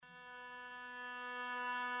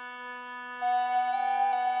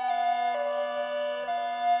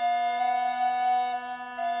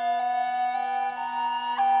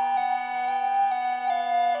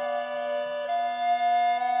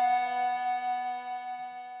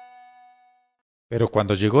Pero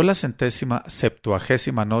cuando llegó la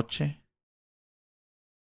 170ª noche,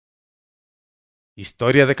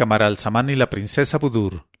 historia de Camaralzaman y la princesa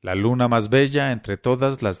Budur, la luna más bella entre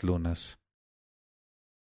todas las lunas.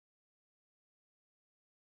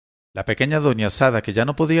 La pequeña doña Sada, que ya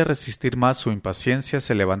no podía resistir más su impaciencia,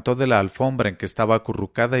 se levantó de la alfombra en que estaba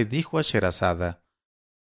acurrucada y dijo a Sherazada: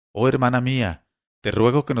 «Oh hermana mía, te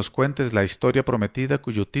ruego que nos cuentes la historia prometida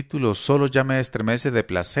cuyo título solo ya me estremece de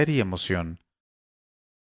placer y emoción».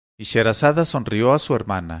 Y Sherazada sonrió a su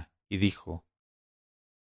hermana y dijo: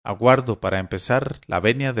 «Aguardo para empezar la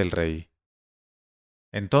venia del rey».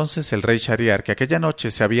 Entonces el rey Shahriar, que aquella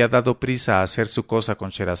noche se había dado prisa a hacer su cosa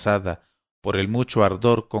con Sherazada por el mucho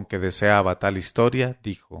ardor con que deseaba tal historia,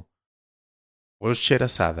 dijo: «Oh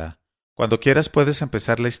Sherazada, cuando quieras puedes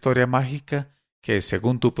empezar la historia mágica que,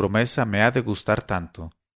 según tu promesa, me ha de gustar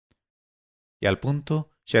tanto». Y al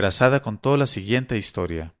punto, Sherazada contó la siguiente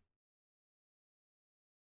historia.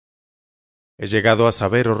 He llegado a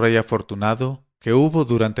saber, oh rey afortunado, que hubo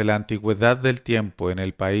durante la antigüedad del tiempo en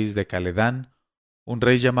el país de Caledán un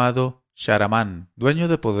rey llamado Shahramán, dueño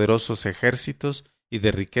de poderosos ejércitos y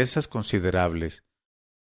de riquezas considerables.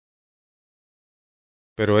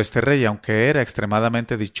 Pero este rey, aunque era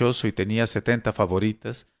extremadamente dichoso y tenía 70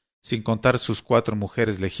 favoritas, sin contar sus 4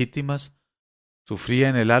 mujeres legítimas, sufría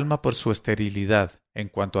en el alma por su esterilidad en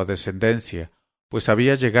cuanto a descendencia, pues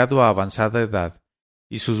había llegado a avanzada edad,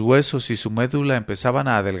 y sus huesos y su médula empezaban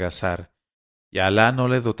a adelgazar, y Alá no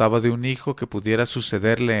le dotaba de un hijo que pudiera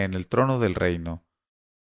sucederle en el trono del reino.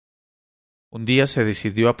 Un día se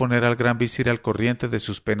decidió a poner al gran visir al corriente de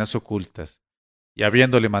sus penas ocultas, y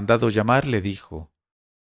habiéndole mandado llamar, le dijo: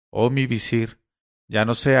 «Oh mi visir, ya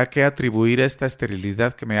no sé a qué atribuir esta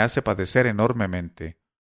esterilidad que me hace padecer enormemente».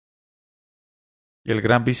 Y el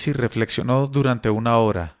gran visir reflexionó durante 1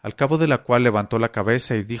 hora, al cabo de la cual levantó la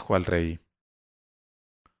cabeza y dijo al rey: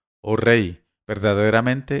 «Oh rey,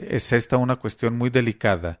 verdaderamente es esta una cuestión muy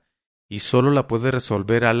delicada, y sólo la puede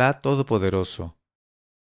resolver Alá Todopoderoso.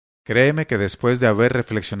 Créeme que después de haber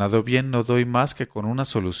reflexionado bien no doy más que con una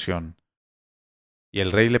solución». Y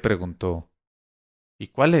el rey le preguntó: «¿Y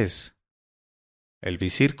cuál es?». El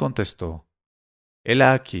visir contestó: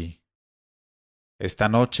 «Hela aquí. Esta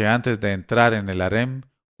noche, antes de entrar en el harem,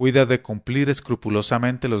 cuida de cumplir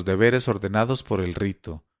escrupulosamente los deberes ordenados por el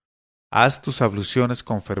rito. Haz tus abluciones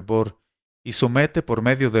con fervor y somete por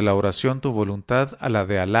medio de la oración tu voluntad a la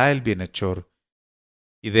de Alá el bienhechor,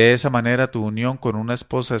 y de esa manera tu unión con una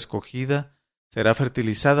esposa escogida será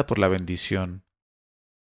fertilizada por la bendición».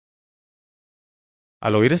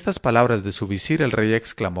 Al oír estas palabras de su visir, el rey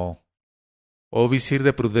exclamó: «Oh visir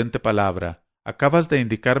de prudente palabra, acabas de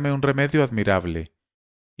indicarme un remedio admirable»,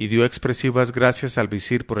 y dio expresivas gracias al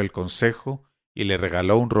visir por el consejo y le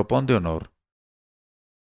regaló un ropón de honor.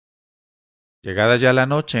 Llegada ya la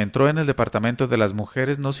noche, entró en el departamento de las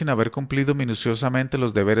mujeres no sin haber cumplido minuciosamente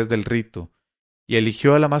los deberes del rito, y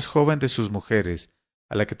eligió a la más joven de sus mujeres,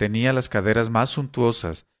 a la que tenía las caderas más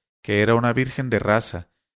suntuosas, que era una virgen de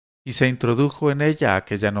raza, y se introdujo en ella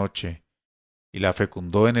aquella noche, y la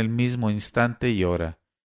fecundó en el mismo instante y hora,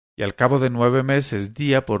 y al cabo de 9 meses,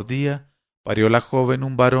 día por día, parió la joven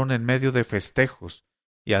un varón en medio de festejos,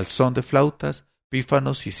 y al son de flautas,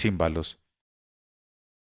 pífanos y címbalos.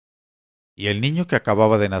 Y el niño que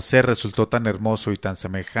acababa de nacer resultó tan hermoso y tan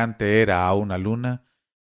semejante era a una luna,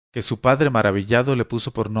 que su padre maravillado le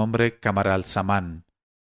puso por nombre Camaralzaman,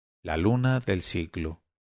 la luna del siglo.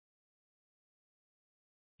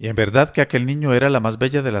 Y en verdad que aquel niño era la más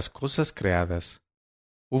bella de las cosas creadas.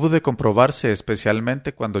 Hubo de comprobarse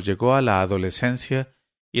especialmente cuando llegó a la adolescencia,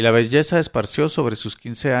 y la belleza esparció sobre sus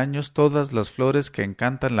 15 años todas las flores que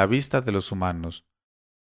encantan la vista de los humanos.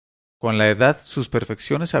 Con la edad sus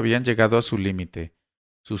perfecciones habían llegado a su límite,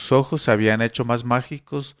 sus ojos se habían hecho más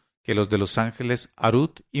mágicos que los de los ángeles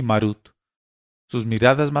Harut y Marut, sus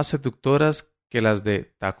miradas más seductoras que las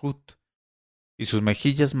de Tahut, y sus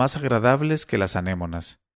mejillas más agradables que las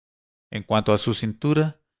anémonas. En cuanto a su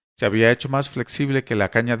cintura, se había hecho más flexible que la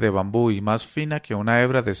caña de bambú y más fina que una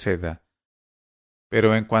hebra de seda.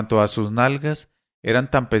 Pero en cuanto a sus nalgas, eran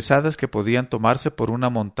tan pesadas que podían tomarse por una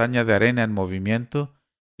montaña de arena en movimiento,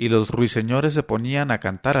 y los ruiseñores se ponían a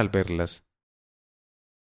cantar al verlas.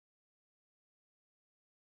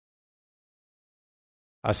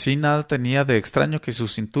 Así nada tenía de extraño que su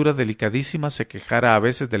cintura delicadísima se quejara a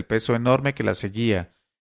veces del peso enorme que la seguía,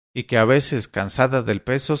 y que a veces, cansada del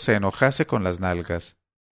peso, se enojase con las nalgas.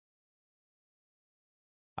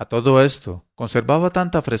 A todo esto, conservaba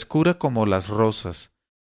tanta frescura como las rosas,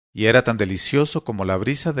 y era tan delicioso como la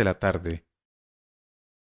brisa de la tarde.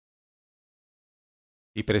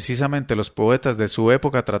 y precisamente los poetas de su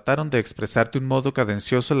época trataron de expresar de un modo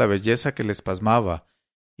cadencioso la belleza que les pasmaba,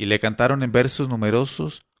 y le cantaron en versos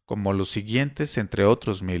numerosos como los siguientes entre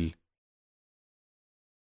otros 1000.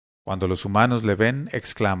 Cuando los humanos le ven,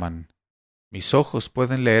 exclaman: mis ojos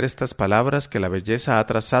pueden leer estas palabras que la belleza ha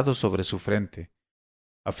trazado sobre su frente.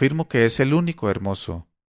 Afirmo que es el único hermoso.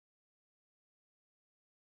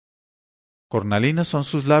 Cornalinas son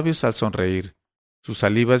sus labios al sonreír, su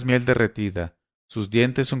saliva es miel derretida, sus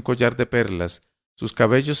dientes un collar de perlas, sus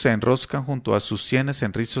cabellos se enroscan junto a sus sienes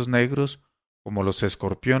en rizos negros como los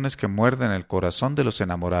escorpiones que muerden el corazón de los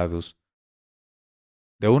enamorados.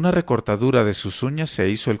 De una recortadura de sus uñas se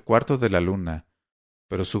hizo el cuarto de la luna,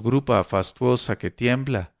 pero su grupa fastuosa que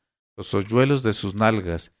tiembla, los hoyuelos de sus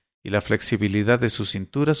nalgas y la flexibilidad de su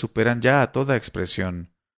cintura superan ya a toda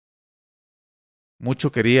expresión.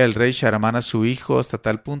 Mucho quería el rey Shahramán a su hijo hasta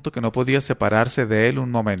tal punto que no podía separarse de él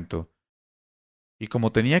un momento. Y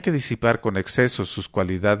como tenía que disipar con exceso sus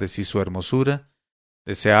cualidades y su hermosura,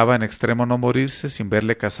 deseaba en extremo no morirse sin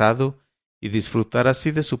verle casado y disfrutar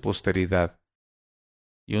así de su posteridad.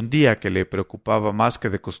 Y un día que le preocupaba más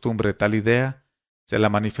que de costumbre tal idea, se la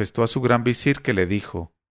manifestó a su gran visir, que le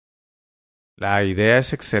dijo: la idea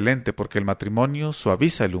es excelente porque el matrimonio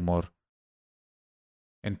suaviza el humor.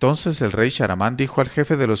 Entonces el rey Shahramán dijo al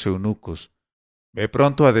jefe de los eunucos: ve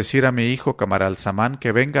pronto a decir a mi hijo Camaralzaman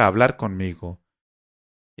que venga a hablar conmigo.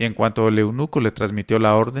 Y en cuanto el eunuco le transmitió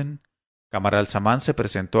la orden, Camaralzaman se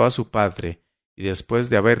presentó a su padre, y después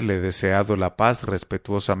de haberle deseado la paz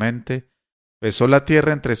respetuosamente, besó la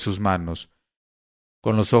tierra entre sus manos,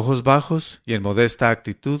 con los ojos bajos y en modesta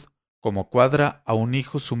actitud, como cuadra a un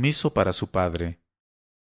hijo sumiso para su padre.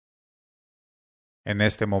 En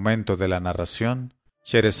este momento de la narración,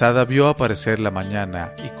 Sherezada vio aparecer la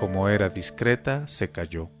mañana y, como era discreta, se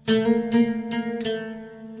calló.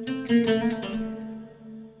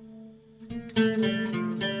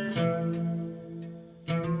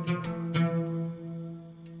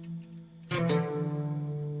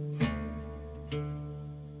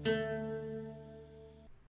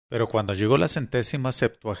 Pero cuando llegó la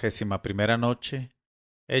 171ª noche,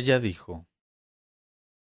 ella dijo: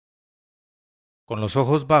 con los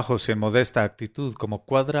ojos bajos y en modesta actitud, como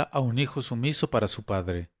cuadra a un hijo sumiso para su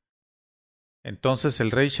padre. Entonces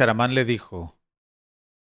el rey Shahramán le dijo: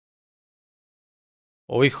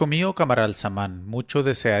 oh hijo mío Camaralzaman, mucho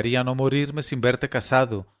desearía no morirme sin verte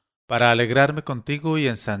casado, para alegrarme contigo y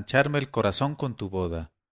ensancharme el corazón con tu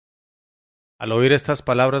boda. Al oír estas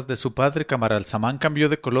palabras de su padre, Camaralzaman cambió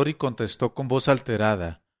de color y contestó con voz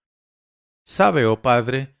alterada: sabe, oh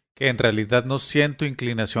padre, que en realidad no siento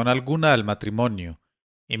inclinación alguna al matrimonio,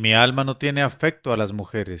 y mi alma no tiene afecto a las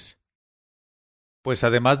mujeres. Pues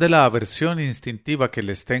además de la aversión instintiva que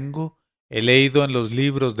les tengo, he leído en los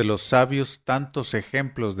libros de los sabios tantos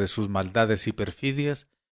ejemplos de sus maldades y perfidias,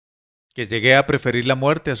 que llegué a preferir la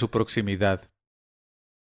muerte a su proximidad.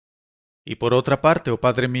 Y por otra parte, oh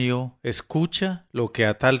padre mío, escucha lo que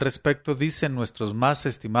a tal respecto dicen nuestros más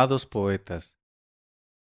estimados poetas.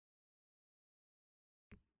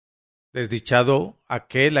 Desdichado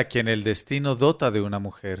aquel a quien el destino dota de una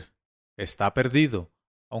mujer. Está perdido,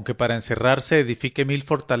 aunque para encerrarse edifique 1000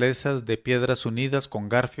 fortalezas de piedras unidas con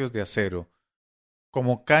garfios de acero.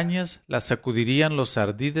 Como cañas las sacudirían los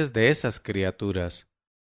ardides de esas criaturas.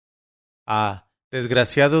 Ah,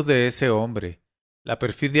 desgraciado de ese hombre, la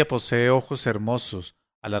perfidia posee ojos hermosos,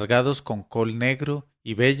 alargados con col negro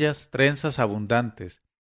y bellas trenzas abundantes,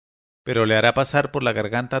 pero le hará pasar por la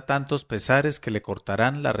garganta tantos pesares que le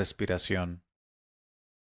cortarán la respiración.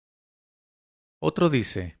 Otro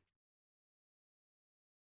dice: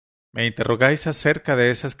 me interrogáis acerca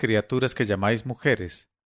de esas criaturas que llamáis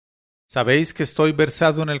mujeres. Sabéis que estoy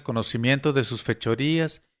versado en el conocimiento de sus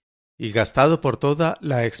fechorías y gastado por toda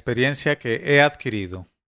la experiencia que he adquirido.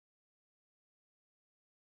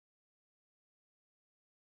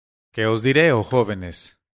 ¿Qué os diré, oh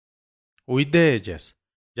jóvenes? Huid de ellas.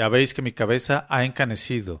 Ya veis que mi cabeza ha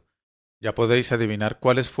encanecido. Ya podéis adivinar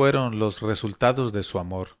cuáles fueron los resultados de su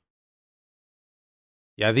amor.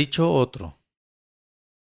 Y ha dicho otro: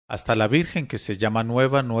 hasta la Virgen que se llama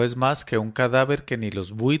nueva no es más que un cadáver que ni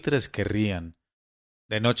los buitres querrían.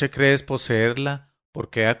 De noche crees poseerla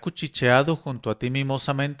porque ha cuchicheado junto a ti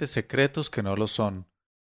mimosamente secretos que no lo son.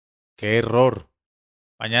 ¡Qué error!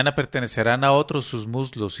 Mañana pertenecerán a otros sus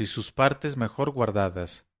muslos y sus partes mejor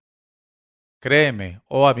guardadas. Créeme,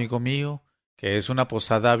 oh amigo mío, que es una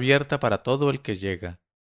posada abierta para todo el que llega.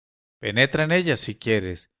 Penetra en ella si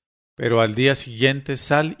quieres, pero al día siguiente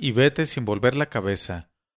sal y vete sin volver la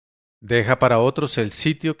cabeza. Deja para otros el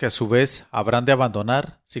sitio que a su vez habrán de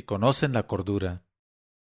abandonar si conocen la cordura.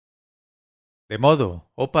 De modo,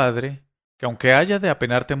 oh padre, que aunque haya de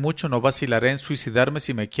apenarte mucho, no vacilaré en suicidarme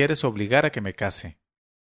si me quieres obligar a que me case.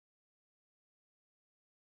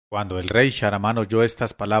 Cuando el rey Sharamán oyó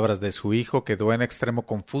estas palabras de su hijo, quedó en extremo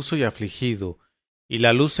confuso y afligido, y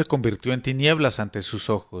la luz se convirtió en tinieblas ante sus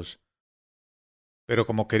ojos. Pero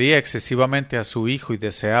como quería excesivamente a su hijo y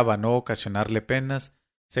deseaba no ocasionarle penas,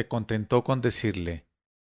 se contentó con decirle: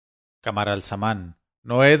 Camaralzaman,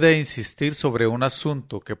 no he de insistir sobre un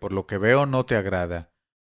asunto que por lo que veo no te agrada,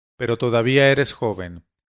 pero todavía eres joven.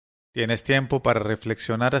 Tienes tiempo para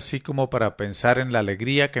reflexionar así como para pensar en la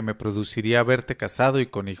alegría que me produciría verte casado y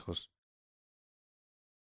con hijos.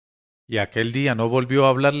 Y aquel día no volvió a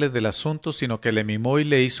hablarle del asunto, sino que le mimó y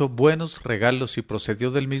le hizo buenos regalos y procedió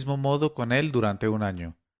del mismo modo con él durante un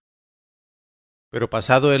año. Pero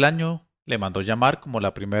pasado el año, le mandó llamar como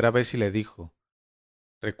la primera vez y le dijo: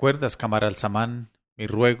 ¿Recuerdas, Camaralzaman, mi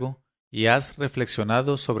ruego, y has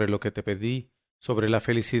reflexionado sobre lo que te pedí, sobre la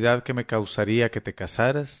felicidad que me causaría que te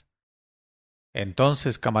casaras?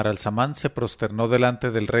 Entonces Camaralzaman se prosternó delante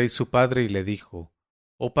del rey su padre y le dijo: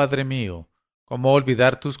 Oh padre mío, ¿cómo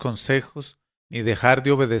olvidar tus consejos, ni dejar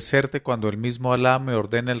de obedecerte cuando el mismo Alá me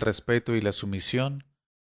ordena el respeto y la sumisión?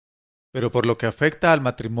 Pero por lo que afecta al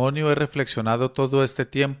matrimonio he reflexionado todo este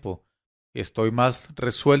tiempo, y estoy más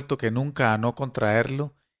resuelto que nunca a no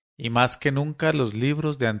contraerlo, y más que nunca los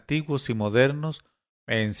libros de antiguos y modernos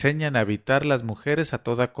me enseñan a evitar las mujeres a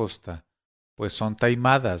toda costa, pues son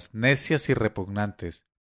taimadas, necias y repugnantes.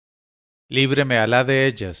 Líbreme Alá de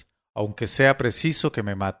ellas, aunque sea preciso que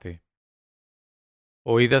me mate.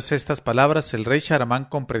 Oídas estas palabras, el rey Sharamán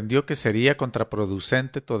comprendió que sería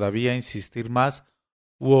contraproducente todavía insistir más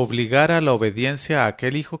u obligar a la obediencia a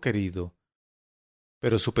aquel hijo querido.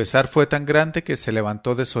 Pero su pesar fue tan grande que se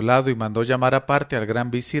levantó desolado y mandó llamar aparte al gran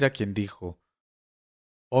visir, a quien dijo: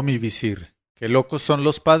 Oh mi visir, qué locos son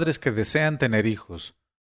los padres que desean tener hijos.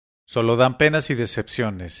 Solo dan penas y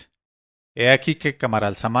decepciones. He aquí que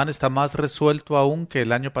Camaralzaman está más resuelto aún que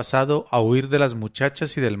el año pasado a huir de las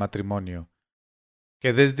muchachas y del matrimonio.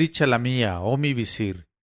 Qué desdicha la mía, oh mi visir,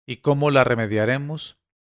 ¿y cómo la remediaremos?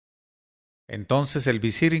 Entonces el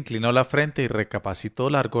visir inclinó la frente y recapacitó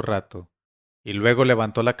largo rato, y luego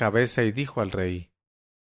levantó la cabeza y dijo al rey: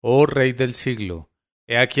 Oh rey del siglo,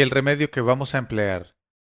 he aquí el remedio que vamos a emplear.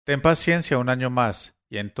 Ten paciencia un año más,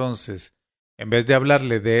 y entonces, en vez de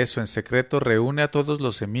hablarle de eso en secreto, reúne a todos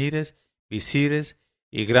los emires, visires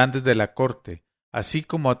y grandes de la corte, así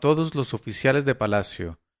como a todos los oficiales de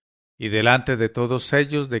palacio, y delante de todos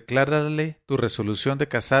ellos declárale tu resolución de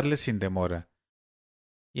casarle sin demora.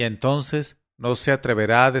 Y entonces no se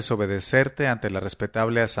atreverá a desobedecerte ante la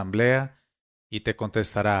respetable asamblea, y te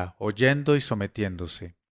contestará oyendo y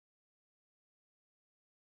sometiéndose.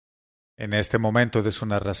 En este momento de su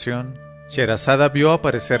narración, Sherazada vio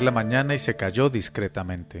aparecer la mañana y se calló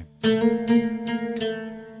discretamente.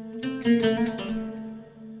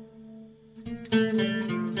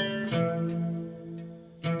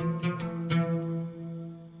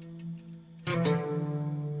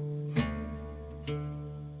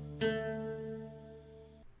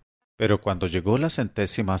 Pero cuando llegó la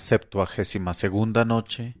 172ª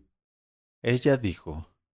noche, ella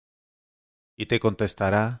dijo: y te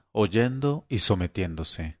contestará oyendo y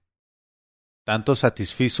sometiéndose. Tanto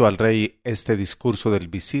satisfizo al rey este discurso del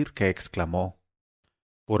visir que exclamó: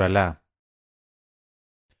 Por Alá,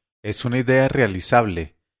 es una idea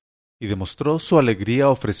realizable, y demostró su alegría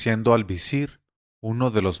ofreciendo al visir uno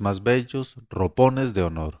de los más bellos ropones de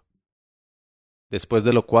honor. Después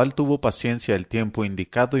de lo cual tuvo paciencia el tiempo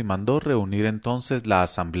indicado y mandó reunir entonces la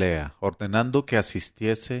asamblea, ordenando que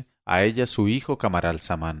asistiese a ella su hijo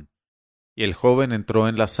Camaralzaman. Y el joven entró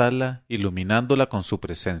en la sala, iluminándola con su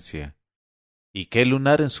presencia. Y qué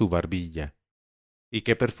lunar en su barbilla, y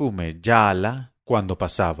qué perfume ya Alá cuando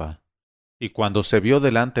pasaba. Y cuando se vio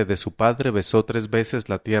delante de su padre, besó 3 veces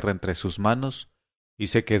la tierra entre sus manos, y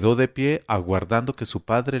se quedó de pie aguardando que su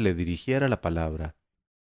padre le dirigiera la palabra.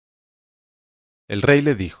 El rey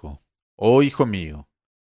le dijo: Oh hijo mío,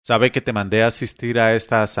 sabe que te mandé a asistir a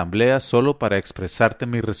esta asamblea solo para expresarte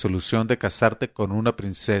mi resolución de casarte con una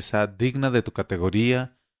princesa digna de tu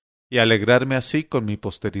categoría y alegrarme así con mi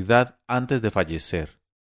posteridad antes de fallecer.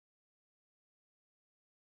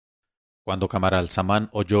 Cuando Camaralzaman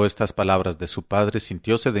oyó estas palabras de su padre,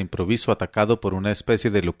 sintióse de improviso atacado por una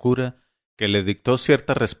especie de locura que le dictó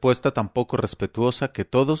cierta respuesta tan poco respetuosa que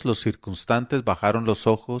todos los circunstantes bajaron los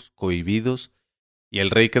ojos, cohibidos, y el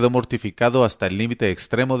rey quedó mortificado hasta el límite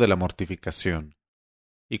extremo de la mortificación.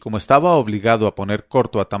 Y como estaba obligado a poner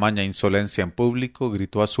corto a tamaña insolencia en público,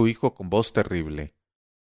 gritó a su hijo con voz terrible: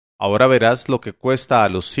 Ahora verás lo que cuesta a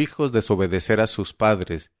los hijos desobedecer a sus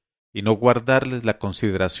padres, y no guardarles la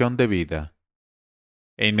consideración debida.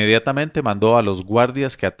 E inmediatamente mandó a los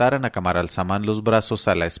guardias que ataran a Camaralzaman los brazos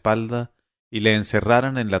a la espalda y le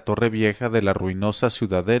encerraran en la torre vieja de la ruinosa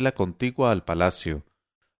ciudadela contigua al palacio,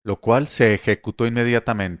 lo cual se ejecutó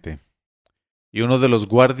inmediatamente. Y uno de los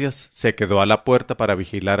guardias se quedó a la puerta para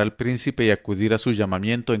vigilar al príncipe y acudir a su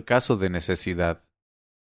llamamiento en caso de necesidad.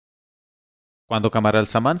 Cuando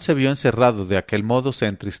Camaralzaman se vio encerrado de aquel modo, se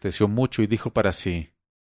entristeció mucho y dijo para sí: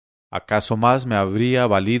 ¿acaso más me habría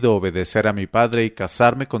valido obedecer a mi padre y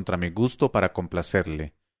casarme contra mi gusto para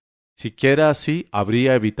complacerle? Siquiera así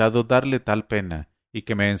habría evitado darle tal pena, y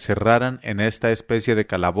que me encerraran en esta especie de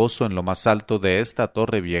calabozo en lo más alto de esta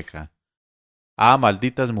torre vieja. Ah,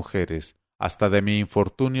 malditas mujeres, hasta de mi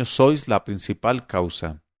infortunio sois la principal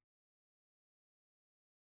causa.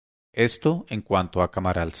 Esto en cuanto a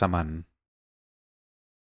Camaralzaman.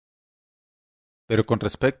 Pero con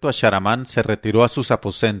respecto a Shahramaán, se retiró a sus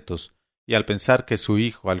aposentos, y al pensar que su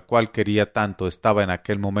hijo, al cual quería tanto, estaba en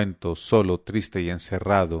aquel momento solo, triste y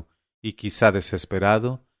encerrado, y quizá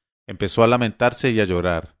desesperado, empezó a lamentarse y a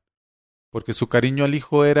llorar, porque su cariño al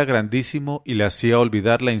hijo era grandísimo y le hacía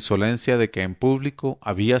olvidar la insolencia de que en público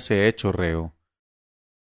habíase hecho reo.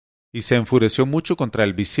 Y se enfureció mucho contra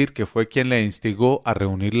el visir, que fue quien le instigó a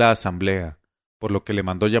reunir la asamblea, por lo que le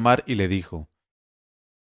mandó llamar y le dijo: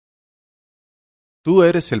 Tú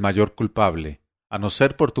eres el mayor culpable. A no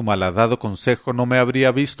ser por tu malhadado consejo, no me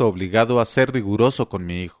habría visto obligado a ser riguroso con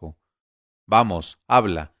mi hijo. Vamos,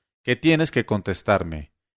 habla, que tienes que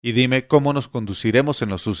contestarme, y dime cómo nos conduciremos en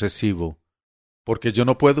lo sucesivo, porque yo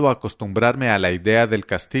no puedo acostumbrarme a la idea del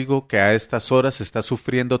castigo que a estas horas está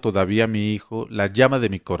sufriendo todavía mi hijo, la llama de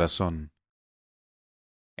mi corazón.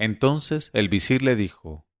 Entonces el visir le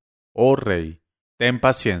dijo: Oh rey, ten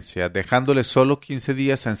paciencia, dejándole solo 15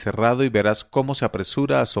 días encerrado y verás cómo se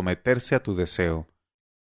apresura a someterse a tu deseo.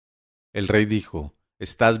 El rey dijo: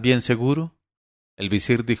 ¿Estás bien seguro? El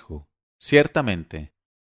visir dijo: Ciertamente.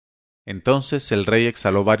 Entonces el rey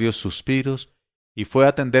exhaló varios suspiros y fue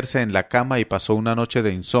a tenderse en la cama y pasó una noche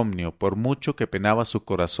de insomnio, por mucho que penaba su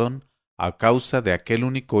corazón a causa de aquel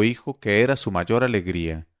único hijo que era su mayor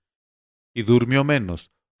alegría. Y durmió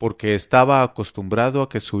menos, porque estaba acostumbrado a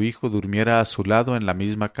que su hijo durmiera a su lado en la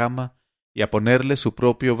misma cama y a ponerle su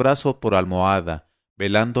propio brazo por almohada,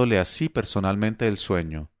 velándole así personalmente el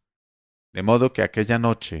sueño. De modo que aquella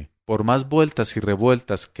noche, por más vueltas y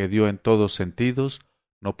revueltas que dio en todos sentidos,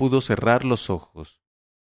 no pudo cerrar los ojos.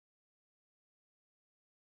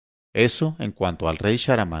 Eso en cuanto al rey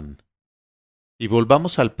Shahramaán. Y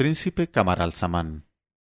volvamos al príncipe Camaralzaman.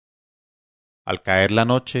 Al caer la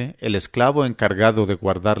noche, el esclavo encargado de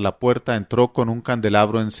guardar la puerta entró con un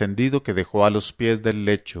candelabro encendido que dejó a los pies del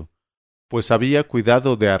lecho, pues había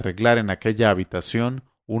cuidado de arreglar en aquella habitación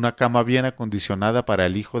una cama bien acondicionada para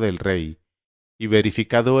el hijo del rey, y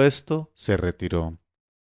verificado esto, se retiró.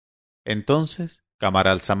 Entonces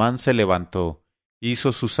Camaralzaman se levantó,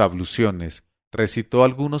 hizo sus abluciones, recitó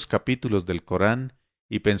algunos capítulos del Corán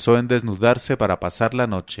y pensó en desnudarse para pasar la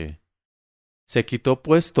noche. Se quitó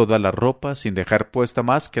pues toda la ropa sin dejar puesta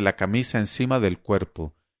más que la camisa encima del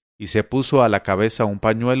cuerpo, y se puso a la cabeza un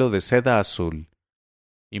pañuelo de seda azul,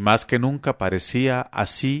 y más que nunca parecía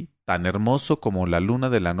así tan hermoso como la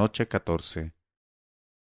luna de la noche 14.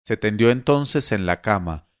 Se tendió entonces en la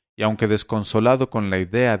cama, y aunque desconsolado con la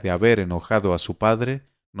idea de haber enojado a su padre,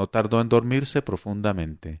 no tardó en dormirse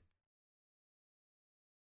profundamente.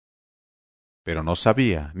 Pero no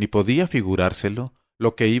sabía, ni podía figurárselo,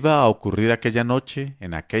 lo que iba a ocurrir aquella noche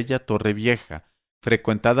en aquella torre vieja,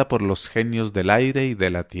 frecuentada por los genios del aire y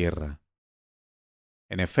de la tierra.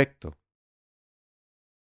 En efecto,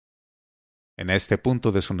 en este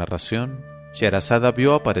punto de su narración, Sherazada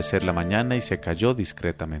vio aparecer la mañana y se calló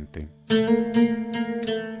discretamente.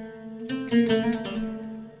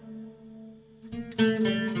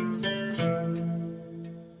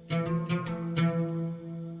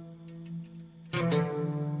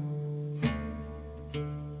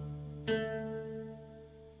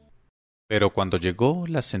 Pero cuando llegó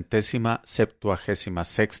la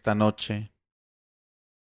 176ª noche.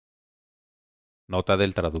 Nota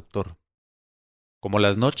del traductor. Como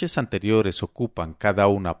las noches anteriores ocupan cada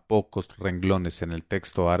una pocos renglones en el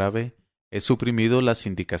texto árabe, he suprimido las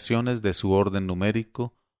indicaciones de su orden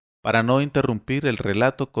numérico para no interrumpir el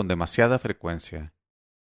relato con demasiada frecuencia.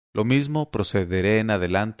 Lo mismo procederé en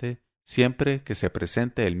adelante siempre que se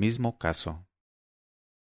presente el mismo caso.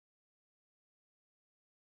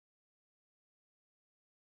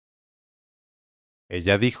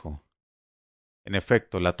 Ella dijo: En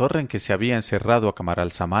efecto, la torre en que se había encerrado a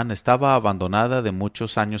Camaralzaman estaba abandonada de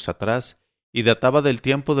muchos años atrás y databa del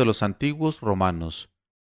tiempo de los antiguos romanos,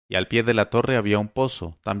 y al pie de la torre había un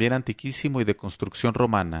pozo, también antiquísimo y de construcción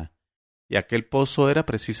romana, y aquel pozo era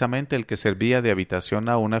precisamente el que servía de habitación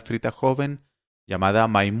a una efrita joven llamada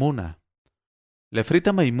Maimuna. La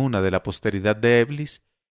efrita Maimuna de la posteridad de Eblis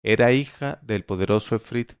era hija del poderoso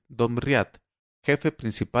efrit Domriat, jefe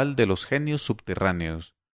principal de los genios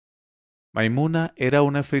subterráneos. Maimuna era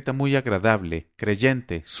una efrita muy agradable,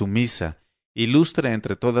 creyente, sumisa, ilustre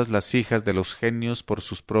entre todas las hijas de los genios por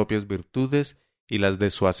sus propias virtudes y las de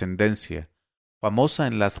su ascendencia, famosa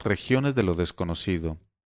en las regiones de lo desconocido.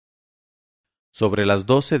 Sobre las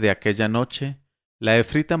 12 de aquella noche, la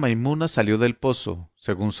efrita Maimuna salió del pozo,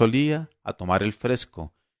 según solía, a tomar el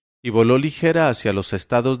fresco, y voló ligera hacia los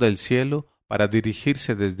estados del cielo para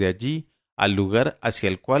dirigirse desde allí al lugar hacia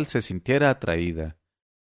el cual se sintiera atraída.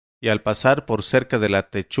 Y al pasar por cerca de la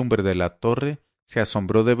techumbre de la torre, se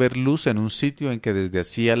asombró de ver luz en un sitio en que desde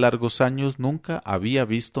hacía largos años nunca había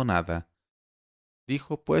visto nada.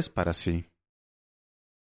 Dijo pues para sí: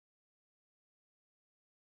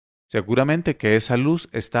 seguramente que esa luz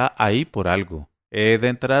está ahí por algo. He de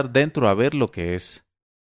entrar dentro a ver lo que es.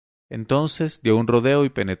 Entonces dio un rodeo y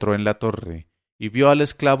penetró en la torre, y vio al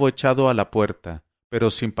esclavo echado a la puerta, pero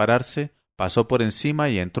sin pararse pasó por encima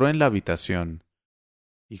y entró en la habitación.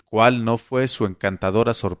 ¿Y cuál no fue su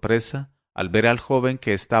encantadora sorpresa al ver al joven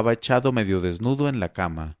que estaba echado medio desnudo en la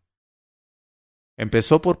cama?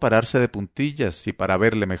 Empezó por pararse de puntillas y para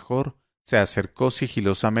verle mejor se acercó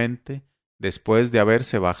sigilosamente después de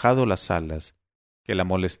haberse bajado las alas, que la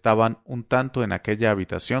molestaban un tanto en aquella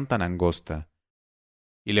habitación tan angosta,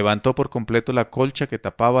 y levantó por completo la colcha que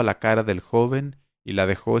tapaba la cara del joven y la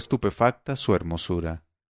dejó estupefacta su hermosura.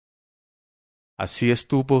 Así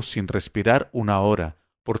estuvo sin respirar una hora,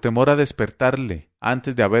 por temor a despertarle,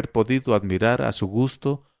 antes de haber podido admirar a su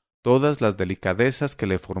gusto todas las delicadezas que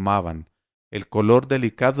le formaban, el color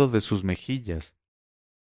delicado de sus mejillas,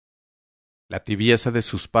 la tibieza de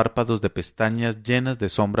sus párpados de pestañas llenas de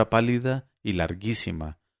sombra pálida y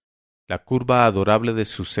larguísima, la curva adorable de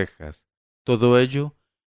sus cejas, todo ello,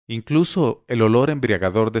 incluso el olor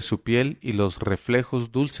embriagador de su piel y los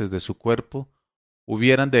reflejos dulces de su cuerpo,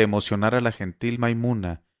 hubieran de emocionar a la gentil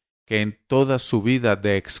Maimuna, que en toda su vida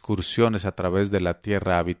de excursiones a través de la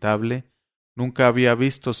tierra habitable nunca había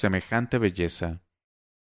visto semejante belleza.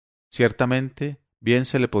 Ciertamente, bien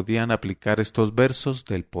se le podían aplicar estos versos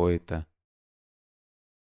del poeta.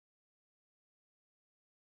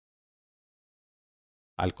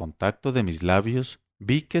 Al contacto de mis labios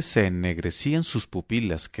vi que se ennegrecían sus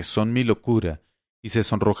pupilas, que son mi locura, y se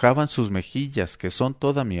sonrojaban sus mejillas, que son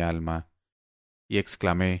toda mi alma. Y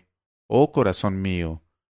exclamé: oh corazón mío,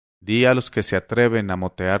 di a los que se atreven a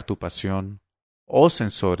motear tu pasión: oh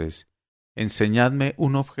censores, enseñadme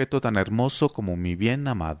un objeto tan hermoso como mi bien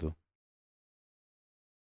amado.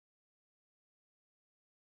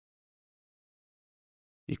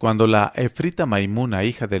 Y cuando la efrita Maimuna,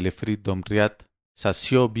 hija del efrit Domriat,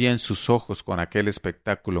 sació bien sus ojos con aquel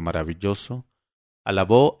espectáculo maravilloso,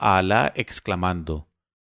 alabó a Alá exclamando: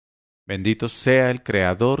 bendito sea el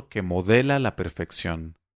Creador que modela la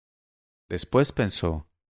perfección. Después pensó: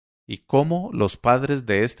 ¿y cómo los padres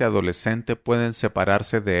de este adolescente pueden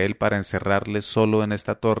separarse de él para encerrarle solo en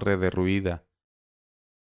esta torre derruida?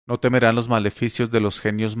 ¿No temerán los maleficios de los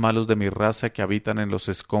genios malos de mi raza que habitan en los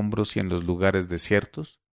escombros y en los lugares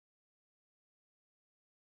desiertos?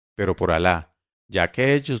 Pero por Alá, ya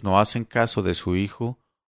que ellos no hacen caso de su hijo,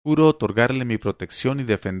 juro otorgarle mi protección y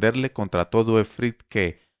defenderle contra todo efrit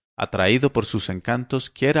que, atraído por sus encantos,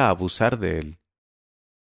 quiera abusar de él.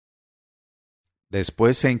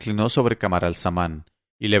 Después se inclinó sobre Camaralzaman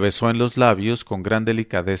y le besó en los labios con gran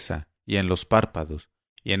delicadeza, y en los párpados,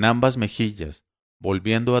 y en ambas mejillas,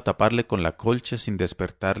 volviendo a taparle con la colcha sin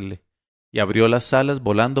despertarle, y abrió las alas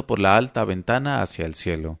volando por la alta ventana hacia el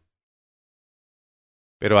cielo.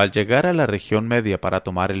 Pero al llegar a la región media para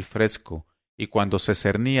tomar el fresco, y cuando se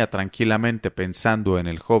cernía tranquilamente pensando en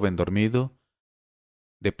el joven dormido,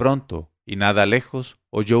 de pronto, y nada lejos,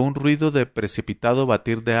 oyó un ruido de precipitado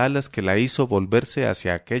batir de alas que la hizo volverse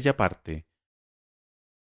hacia aquella parte,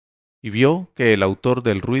 y vio que el autor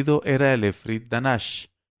del ruido era el efrit Danash,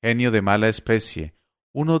 genio de mala especie,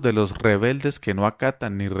 uno de los rebeldes que no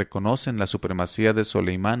acatan ni reconocen la supremacía de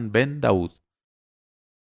Soleimán ben Daud.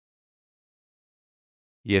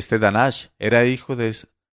 Y este Danash era hijo de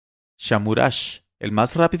Shamurash, el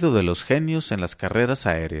más rápido de los genios en las carreras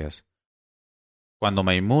aéreas. Cuando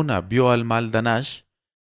Maimuna vio al mal Danash,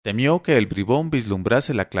 temió que el bribón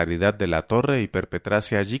vislumbrase la claridad de la torre y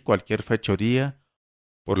perpetrase allí cualquier fechoría,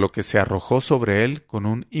 por lo que se arrojó sobre él con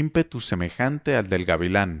un ímpetu semejante al del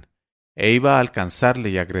gavilán, e iba a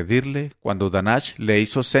alcanzarle y agredirle cuando Danash le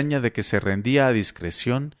hizo seña de que se rendía a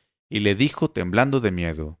discreción y le dijo temblando de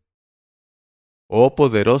miedo: «Oh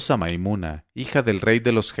poderosa Maimuna, hija del rey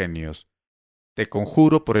de los genios, te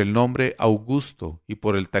conjuro por el nombre augusto y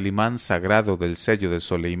por el talismán sagrado del sello de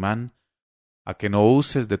Soleimán, a que no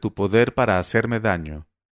uses de tu poder para hacerme daño,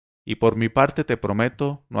 y por mi parte te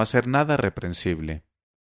prometo no hacer nada reprensible».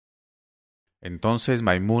 Entonces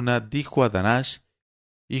Maimuna dijo a Danash,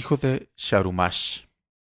 hijo de Sharumash: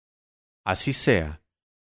 «Así sea,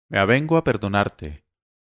 me avengo a perdonarte,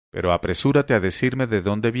 pero apresúrate a decirme de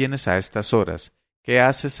dónde vienes a estas horas, qué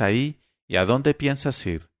haces ahí y a dónde piensas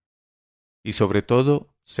ir. Y sobre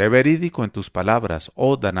todo, sé verídico en tus palabras,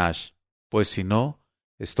 oh Danash, pues si no,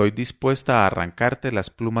 estoy dispuesta a arrancarte las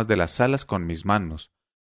plumas de las alas con mis manos,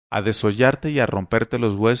 a desollarte y a romperte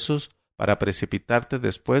los huesos para precipitarte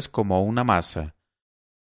después como una masa.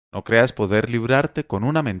 No creas poder librarte con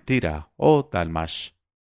una mentira, oh Dalmash».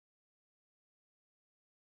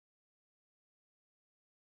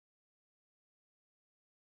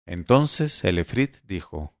 Entonces el efrit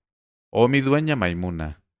dijo: «Oh mi dueña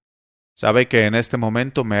Maimuna, sabe que en este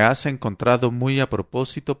momento me has encontrado muy a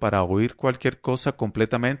propósito para oír cualquier cosa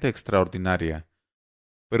completamente extraordinaria,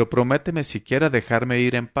 pero prométeme siquiera dejarme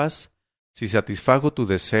ir en paz si satisfago tu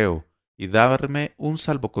deseo y darme un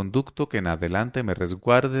salvoconducto que en adelante me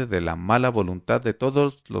resguarde de la mala voluntad de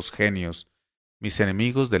todos los genios, mis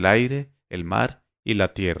enemigos del aire, el mar y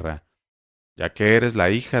la tierra, ya que eres la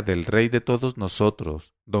hija del rey de todos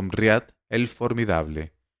nosotros, Domriat el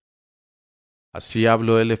Formidable». Así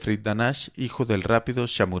habló el efrit Danash, hijo del rápido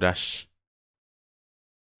Shamurash.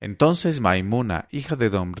 Entonces Maimuna, hija de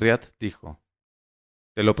Domriat, dijo: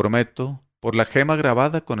 «Te lo prometo, por la gema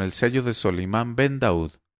grabada con el sello de Solimán ben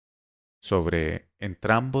Daud, sobre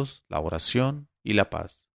entrambos la oración y la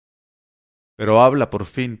paz. Pero habla por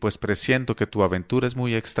fin, pues presiento que tu aventura es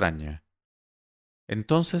muy extraña».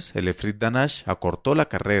 Entonces el efrit Danash acortó la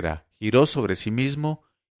carrera, giró sobre sí mismo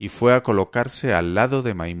y fue a colocarse al lado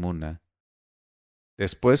de Maimuna.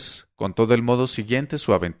 Después contó del modo siguiente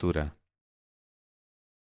su aventura: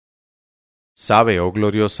 «Sabe, oh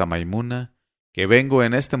gloriosa Maimuna, que vengo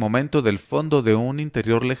en este momento del fondo de un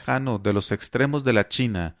interior lejano de los extremos de la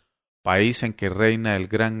China, país en que reina el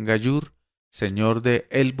gran Gayur, señor de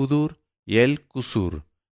El Budur y El Kusur,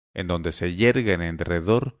 en donde se yerguen en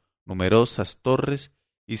derredor numerosas torres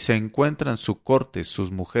y se encuentran su corte, sus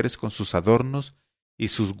mujeres con sus adornos y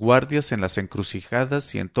sus guardias en las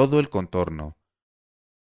encrucijadas y en todo el contorno.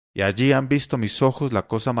 Y allí han visto mis ojos la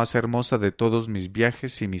cosa más hermosa de todos mis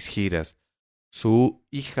viajes y mis giras, su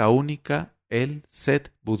hija única, el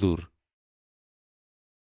Set Budur.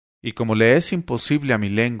 Y como le es imposible a mi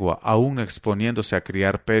lengua, aun exponiéndose a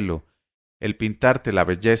criar pelo, el pintarte la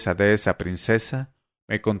belleza de esa princesa,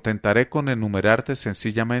 me contentaré con enumerarte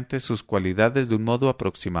sencillamente sus cualidades de un modo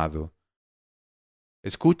aproximado.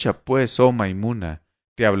 Escucha, pues, oh Maimuna,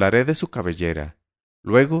 te hablaré de su cabellera,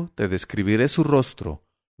 luego te describiré su rostro,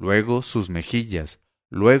 luego sus mejillas,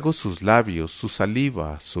 luego sus labios, su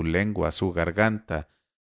saliva, su lengua, su garganta,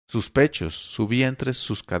 sus pechos, su vientre,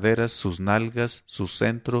 sus caderas, sus nalgas, su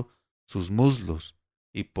centro, sus muslos,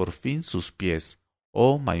 y por fin sus pies,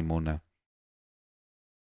 oh Maimuna.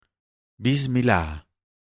 Bismillah.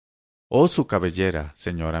 Oh su cabellera,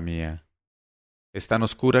 señora mía, es tan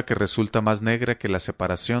oscura que resulta más negra que la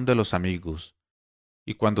separación de los amigos,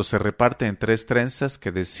 y cuando se reparte en 3 trenzas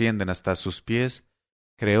que descienden hasta sus pies,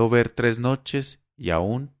 creo ver 3 noches y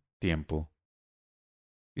aún tiempo.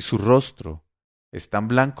 Y su rostro es tan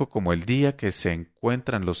blanco como el día que se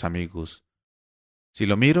encuentran los amigos. Si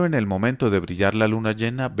lo miro en el momento de brillar la luna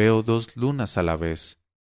llena, veo 2 lunas a la vez.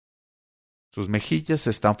 Sus mejillas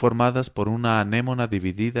están formadas por una anémona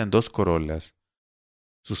dividida en 2 corolas.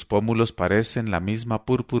 Sus pómulos parecen la misma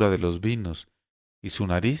púrpura de los vinos, y su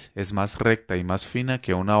nariz es más recta y más fina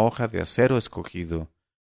que una hoja de acero escogido.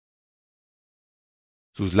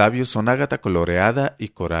 Sus labios son ágata coloreada y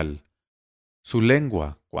coral. Su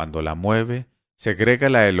lengua, cuando la mueve, segrega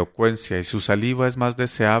la elocuencia y su saliva es más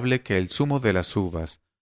deseable que el zumo de las uvas,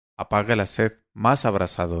 apaga la sed más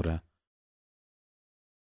abrasadora.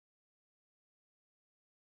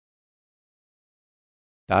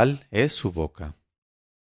 Tal es su boca.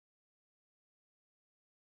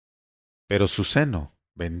 Pero su seno,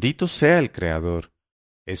 bendito sea el Creador,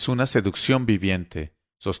 es una seducción viviente,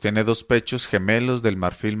 sostiene 2 pechos gemelos del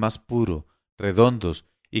marfil más puro, redondos,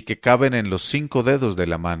 y que caben en los 5 dedos de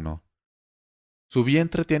la mano. Su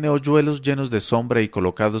vientre tiene hoyuelos llenos de sombra y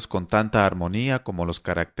colocados con tanta armonía como los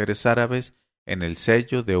caracteres árabes en el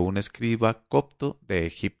sello de un escriba copto de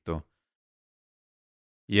Egipto.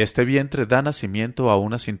 Y este vientre da nacimiento a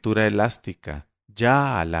una cintura elástica,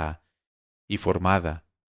 ya alá, y formada.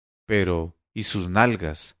 Pero, ¿y sus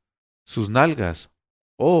nalgas? Sus nalgas,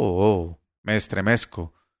 me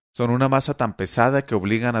estremezco, son una masa tan pesada que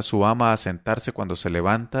obligan a su ama a sentarse cuando se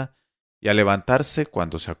levanta y a levantarse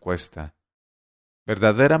cuando se acuesta.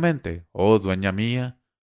 Verdaderamente, oh dueña mía,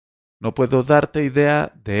 no puedo darte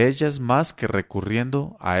idea de ellas más que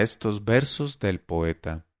recurriendo a estos versos del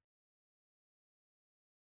poeta.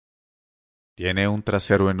 Tiene un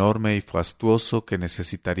trasero enorme y fastuoso que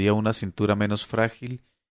necesitaría una cintura menos frágil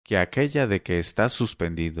que aquella de que está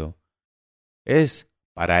suspendido. Es,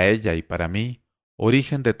 para ella y para mí,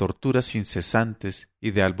 origen de torturas incesantes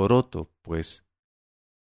y de alboroto, pues.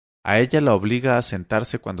 A ella la obliga a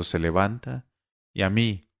sentarse cuando se levanta, y a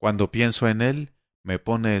mí, cuando pienso en él, me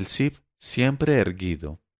pone el zib siempre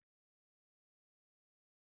erguido.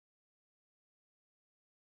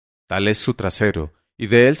 Tal es su trasero, y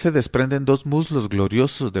de él se desprenden dos muslos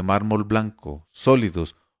gloriosos de mármol blanco,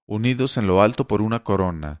 sólidos, unidos en lo alto por una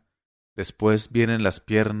corona. Después vienen las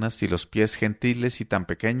piernas y los pies gentiles y tan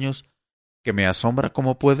pequeños que me asombra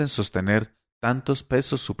cómo pueden sostener tantos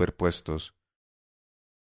pesos superpuestos.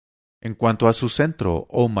 En cuanto a su centro,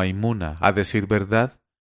 oh Maimuna, a decir verdad,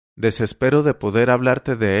 desespero de poder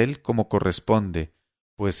hablarte de él como corresponde,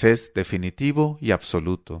 pues es definitivo y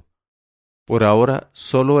absoluto. Por ahora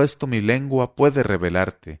sólo esto mi lengua puede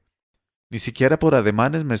revelarte. Ni siquiera por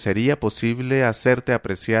ademanes me sería posible hacerte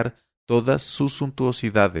apreciar todas sus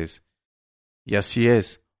suntuosidades. Y así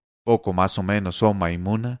es, poco más o menos, oh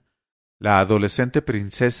Maimuna, la adolescente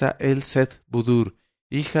princesa El Set Budur,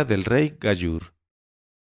 hija del rey Gayur.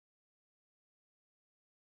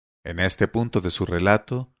 En este punto de su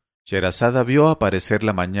relato, Sherazada vio aparecer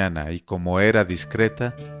la mañana y, como era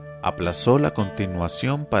discreta, aplazó la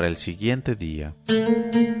continuación para el siguiente día.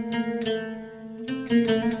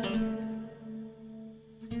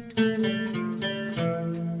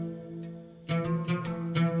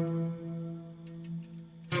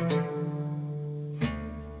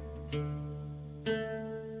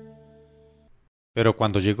 Pero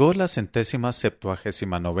cuando llegó la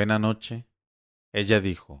 179ª noche, ella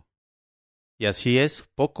dijo: y así es,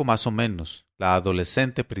 poco más o menos, la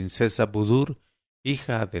adolescente princesa Budur,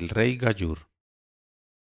 hija del rey Gayur.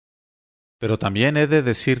 Pero también he de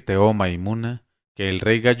decirte, oh Maimuna, que el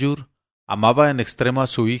rey Gayur amaba en extremo a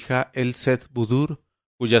su hija El Set Budur,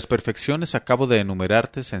 cuyas perfecciones acabo de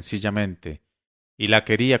enumerarte sencillamente, y la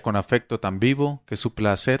quería con afecto tan vivo que su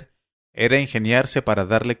placer era ingeniarse para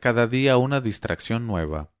darle cada día una distracción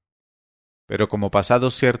nueva. Pero como pasado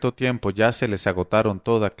cierto tiempo ya se les agotaron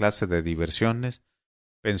toda clase de diversiones,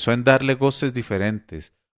 pensó en darle goces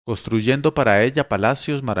diferentes, construyendo para ella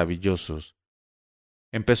palacios maravillosos.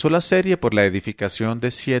 Empezó la serie por la edificación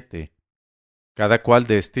de 7, cada cual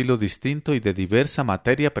de estilo distinto y de diversa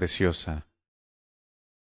materia preciosa.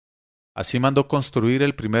 Así mandó construir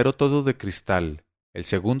el primero todo de cristal, el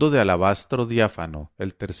segundo de alabastro diáfano,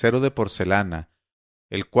 el tercero de porcelana,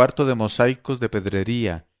 el cuarto de mosaicos de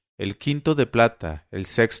pedrería, el quinto de plata, el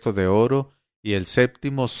sexto de oro y el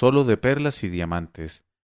séptimo solo de perlas y diamantes.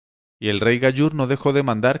 Y el rey Gayur no dejó de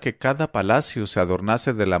mandar que cada palacio se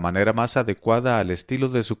adornase de la manera más adecuada al estilo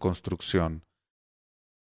de su construcción.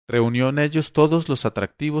 Reunió en ellos todos los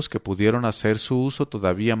atractivos que pudieron hacer su uso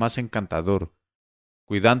todavía más encantador,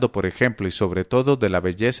 cuidando por ejemplo y sobre todo de la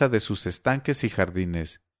belleza de sus estanques y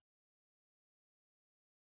jardines.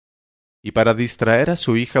 Y para distraer a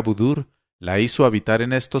su hija Budur, la hizo habitar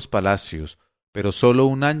en estos palacios, pero sólo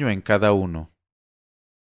 1 año en cada uno,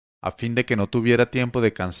 a fin de que no tuviera tiempo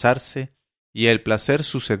de cansarse y el placer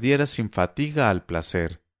sucediera sin fatiga al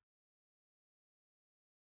placer.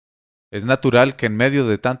 Es natural que en medio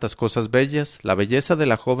de tantas cosas bellas, la belleza de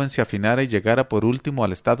la joven se afinara y llegara por último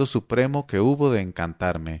al estado supremo que hubo de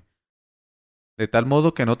encantarme. De tal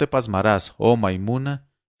modo que no te pasmarás, oh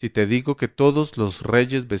Maimuna, si te digo que todos los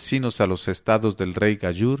reyes vecinos a los estados del rey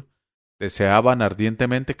Gayur deseaban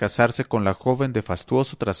ardientemente casarse con la joven de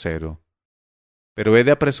fastuoso trasero. Pero he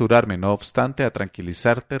de apresurarme, no obstante, a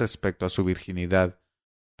tranquilizarte respecto a su virginidad,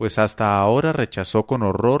 pues hasta ahora rechazó con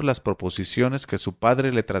horror las proposiciones que su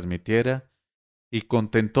padre le transmitiera y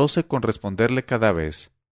contentóse con responderle cada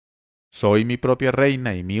vez: «Soy mi propia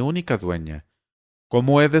reina y mi única dueña.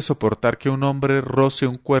 ¿Cómo he de soportar que un hombre roce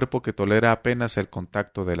un cuerpo que tolera apenas el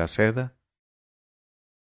contacto de la seda?»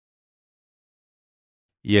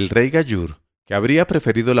 Y el rey Gayur, que habría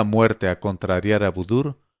preferido la muerte a contrariar a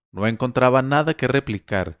Budur, no encontraba nada que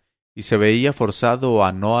replicar y se veía forzado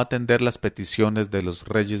a no atender las peticiones de los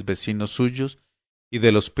reyes vecinos suyos y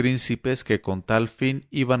de los príncipes que con tal fin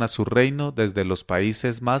iban a su reino desde los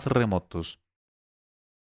países más remotos.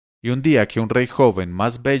 Y un día que un rey joven,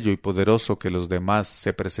 más bello y poderoso que los demás,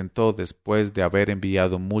 se presentó después de haber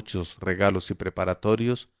enviado muchos regalos y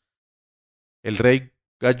preparatorios, el rey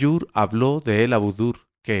Gayur habló de él a Budur,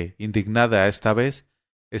 que, indignada esta vez,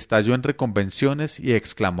 estalló en reconvenciones y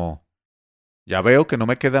exclamó: «Ya veo que no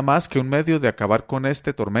me queda más que un medio de acabar con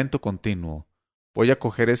este tormento continuo. Voy a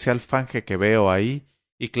coger ese alfanje que veo ahí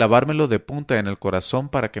y clavármelo de punta en el corazón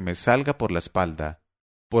para que me salga por la espalda.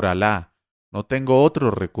 Por Alá, no tengo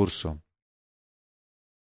otro recurso».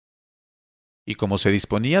 Y como se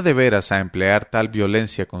disponía de veras a emplear tal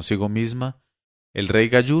violencia consigo misma, el rey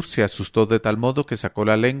Gayur se asustó de tal modo que sacó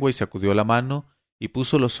la lengua y sacudió la mano y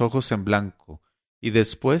puso los ojos en blanco, y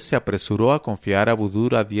después se apresuró a confiar a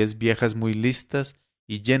Budur a 10 viejas muy listas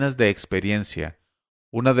y llenas de experiencia,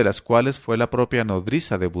 una de las cuales fue la propia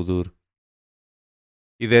nodriza de Budur.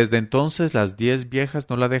 Y desde entonces las 10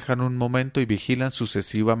 viejas no la dejan un momento y vigilan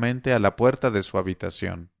sucesivamente a la puerta de su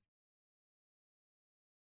habitación.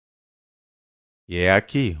 Y he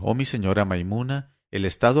aquí, oh mi señora Maimuna, el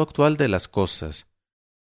estado actual de las cosas.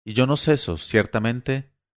 Y yo no ceso,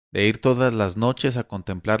 ciertamente, de ir todas las noches a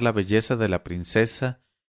contemplar la belleza de la princesa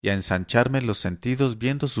y a ensancharme los sentidos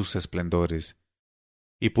viendo sus esplendores.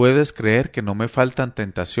 Y puedes creer que no me faltan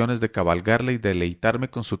tentaciones de cabalgarla y deleitarme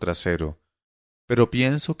con su trasero, pero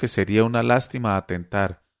pienso que sería una lástima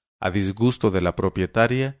atentar, a disgusto de la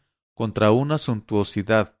propietaria, contra una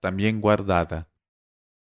suntuosidad tan bien guardada.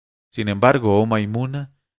 Sin embargo, oh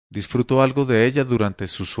Maimuna, disfruto algo de ella durante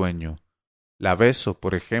su sueño. La beso,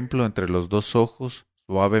 por ejemplo, entre los 2 ojos,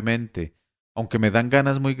 suavemente, aunque me dan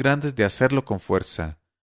ganas muy grandes de hacerlo con fuerza.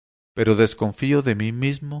 Pero desconfío de mí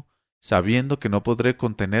mismo, sabiendo que no podré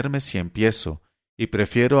contenerme si empiezo, y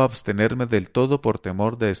prefiero abstenerme del todo por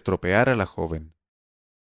temor de estropear a la joven.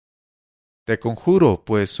 Te conjuro,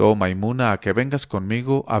 pues, oh Maimuna, a que vengas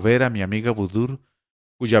conmigo a ver a mi amiga Budur,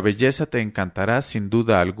 cuya belleza te encantará sin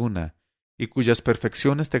duda alguna, y cuyas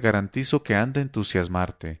perfecciones te garantizo que han de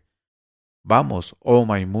entusiasmarte. Vamos, oh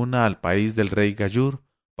Maimuna, al país del rey Gayur,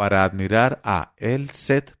 para admirar a El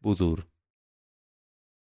Set Budur.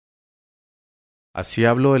 Así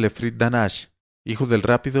habló el Efrit Danash, hijo del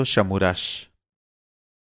rápido Shamurash.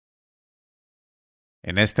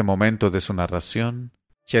 En este momento de su narración,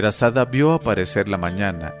 Sherazada vio aparecer la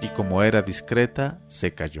mañana y como era discreta,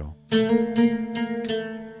 se calló.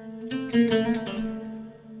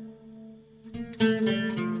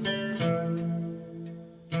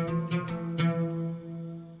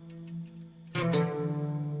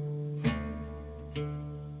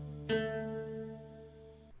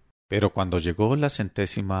 Pero cuando llegó la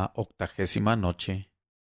 180ª noche,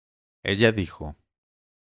 ella dijo: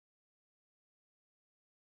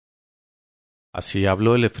 Así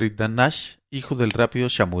habló el Efrit Danash, hijo del rápido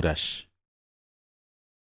Shamurash.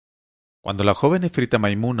 Cuando la joven Efrita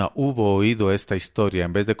Maimuna hubo oído esta historia,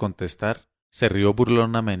 en vez de contestar, se rió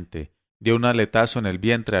burlonamente, dio un aletazo en el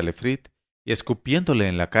vientre al Efrit y escupiéndole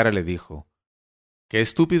en la cara le dijo: «Qué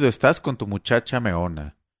estúpido estás con tu muchacha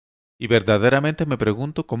meona. Y verdaderamente me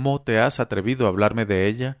pregunto cómo te has atrevido a hablarme de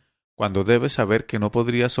ella, cuando debes saber que no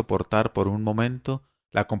podría soportar por un momento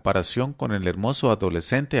la comparación con el hermoso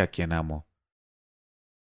adolescente a quien amo».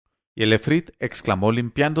 Y el Efrit exclamó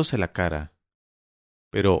limpiándose la cara: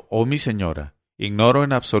 «Pero, oh mi señora, ignoro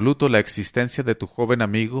en absoluto la existencia de tu joven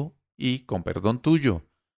amigo y, con perdón tuyo,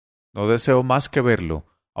 no deseo más que verlo,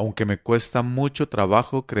 aunque me cuesta mucho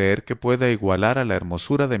trabajo creer que pueda igualar a la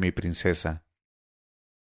hermosura de mi princesa».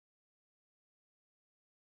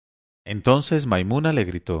 Entonces Maimuna le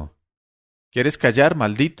gritó: «¿Quieres callar,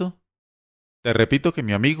 maldito? Te repito que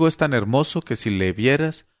mi amigo es tan hermoso que si le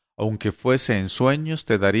vieras, aunque fuese en sueños,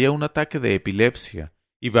 te daría un ataque de epilepsia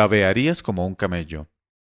y babearías como un camello».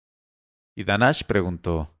 Y Danash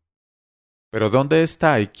preguntó: «¿Pero dónde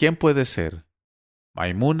está y quién puede ser?».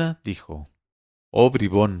 Maimuna dijo: «Oh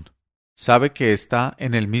bribón, sabe que está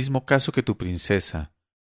en el mismo caso que tu princesa,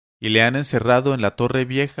 y le han encerrado en la torre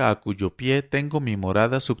vieja a cuyo pie tengo mi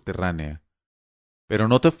morada subterránea. Pero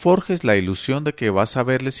no te forjes la ilusión de que vas a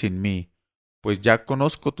verle sin mí, pues ya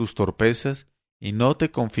conozco tus torpezas y no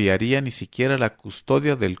te confiaría ni siquiera la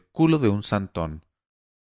custodia del culo de un santón.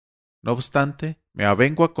 No obstante, me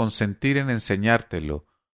avengo a consentir en enseñártelo,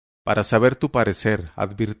 para saber tu parecer,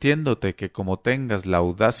 advirtiéndote que como tengas la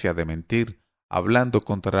audacia de mentir, hablando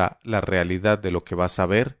contra la realidad de lo que vas a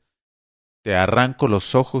ver, te arranco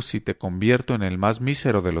los ojos y te convierto en el más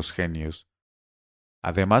mísero de los genios.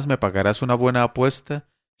 Además me pagarás una buena apuesta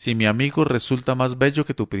si mi amigo resulta más bello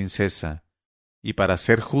que tu princesa, y para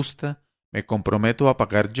ser justa, me comprometo a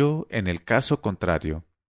pagar yo en el caso contrario».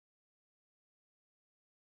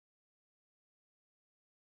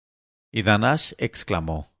 Y Danash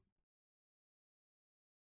exclamó: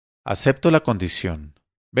 «Acepto la condición.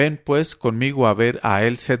 Ven, pues, conmigo a ver a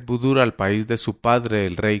El Set Budur al país de su padre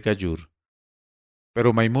el rey Gayur».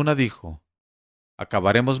 Pero Maimuna dijo: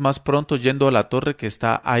 acabaremos más pronto yendo a la torre que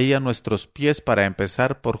está ahí a nuestros pies para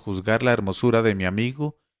empezar por juzgar la hermosura de mi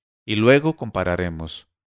amigo y luego compararemos.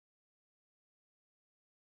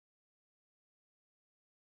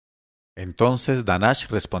 Entonces Danash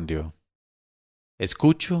respondió: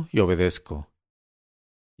 escucho y obedezco.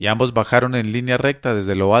 Y ambos bajaron en línea recta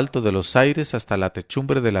desde lo alto de los aires hasta la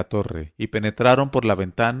techumbre de la torre y penetraron por la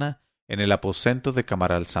ventana en el aposento de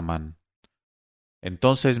Camaralzaman.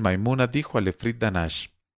 Entonces Maimuna dijo al Efrit Danash: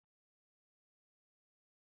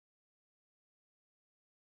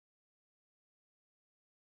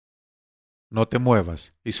 no te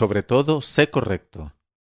muevas, y sobre todo, sé correcto.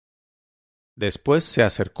 Después se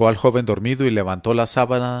acercó al joven dormido y levantó la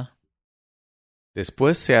sábana.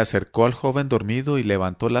 Después se acercó al joven dormido y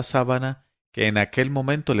levantó la sábana que en aquel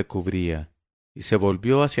momento le cubría, y se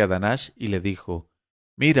volvió hacia Danash y le dijo: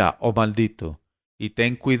 mira, oh maldito, y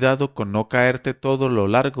ten cuidado con no caerte todo lo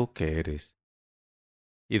largo que eres.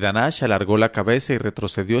 Y Danash alargó la cabeza y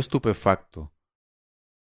retrocedió estupefacto.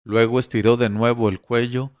 Luego estiró de nuevo el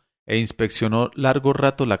cuello e inspeccionó largo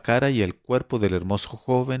rato la cara y el cuerpo del hermoso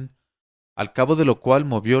joven, al cabo de lo cual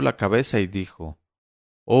movió la cabeza y dijo: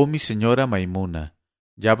 oh mi señora Maimuna,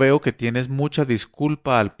 ya veo que tienes mucha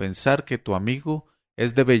disculpa al pensar que tu amigo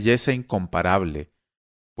es de belleza incomparable,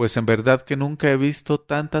 pues en verdad que nunca he visto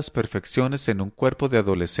tantas perfecciones en un cuerpo de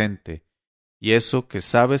adolescente, y eso que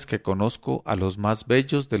sabes que conozco a los más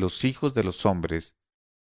bellos de los hijos de los hombres.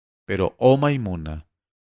 Pero, oh Maimuna,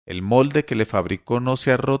 el molde que le fabricó no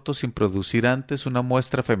se ha roto sin producir antes una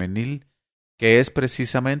muestra femenil que es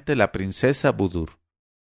precisamente la princesa Budur.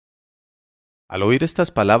 Al oír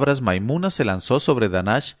estas palabras, Maimuna se lanzó sobre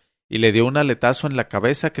Danash y le dio un aletazo en la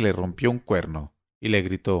cabeza que le rompió un cuerno, y le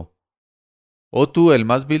gritó: oh tú, el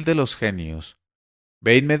más vil de los genios,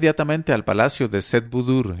 ve inmediatamente al palacio de Seth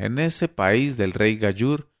Budur, en ese país del rey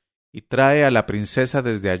Gayur, y trae a la princesa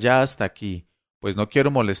desde allá hasta aquí, pues no quiero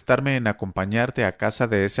molestarme en acompañarte a casa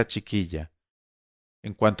de esa chiquilla.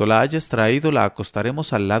 En cuanto la hayas traído, la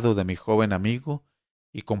acostaremos al lado de mi joven amigo,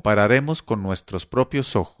 y compararemos con nuestros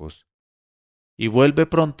propios ojos. Y vuelve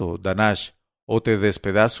pronto, Danash, o te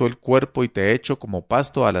despedazo el cuerpo y te echo como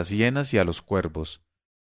pasto a las hienas y a los cuervos.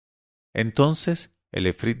 Entonces el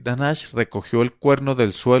Efrit Danash recogió el cuerno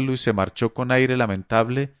del suelo y se marchó con aire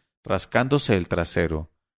lamentable, rascándose el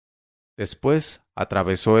trasero. Después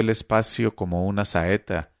atravesó el espacio como una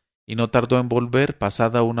saeta, y no tardó en volver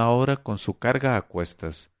pasada una hora con su carga a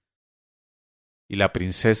cuestas. Y la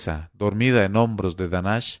princesa, dormida en hombros de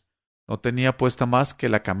Danash, no tenía puesta más que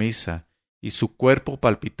la camisa, y su cuerpo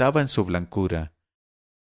palpitaba en su blancura.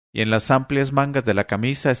 Y en las amplias mangas de la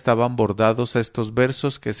camisa estaban bordados estos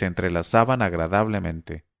versos que se entrelazaban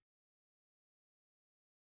agradablemente.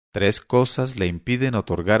 Tres cosas le impiden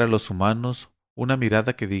otorgar a los humanos una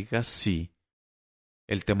mirada que diga sí: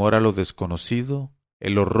 el temor a lo desconocido,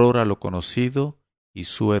 el horror a lo conocido y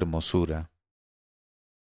su hermosura.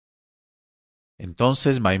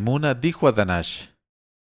 Entonces Maimuna dijo a Danash: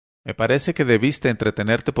 me parece que debiste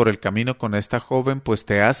entretenerte por el camino con esta joven, pues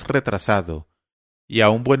te has retrasado, y a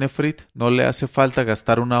un buen efrit no le hace falta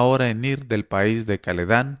gastar una hora en ir del país de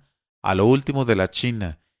Caledán a lo último de la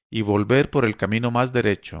China y volver por el camino más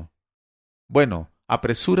derecho. Bueno,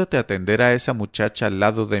 apresúrate a atender a esa muchacha al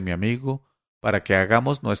lado de mi amigo para que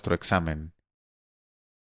hagamos nuestro examen.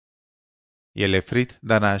 Y el efrit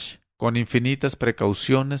Danash, con infinitas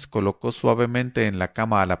precauciones, colocó suavemente en la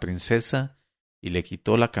cama a la princesa y le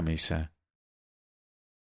quitó la camisa.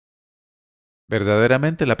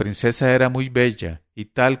 Verdaderamente la princesa era muy bella, y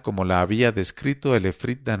tal como la había descrito el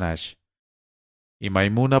efrit Danash. Y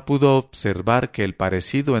Maimuna pudo observar que el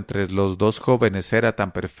parecido entre los dos jóvenes era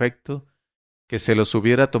tan perfecto que se los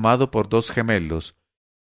hubiera tomado por dos gemelos,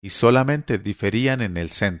 y solamente diferían en el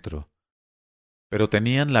centro. Pero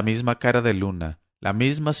tenían la misma cara de luna, la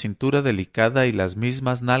misma cintura delicada y las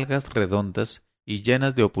mismas nalgas redondas y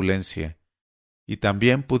llenas de opulencia. Y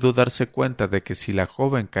también pudo darse cuenta de que si la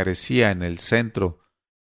joven carecía en el centro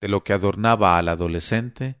de lo que adornaba al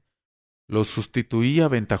adolescente, lo sustituía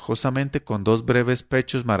ventajosamente con dos breves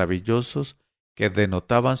pechos maravillosos que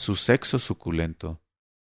denotaban su sexo suculento.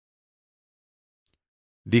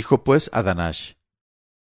 Dijo pues a Danash: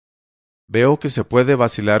 veo que se puede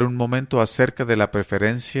vacilar un momento acerca de la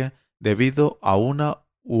preferencia debido a una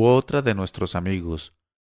u otra de nuestros amigos,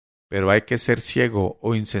 pero hay que ser ciego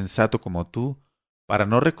o insensato como tú para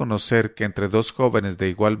no reconocer que entre dos jóvenes de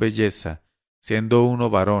igual belleza, siendo uno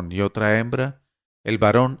varón y otra hembra, el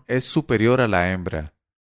varón es superior a la hembra.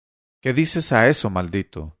 ¿Qué dices a eso,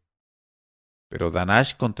 maldito? Pero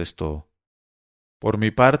Danash contestó: por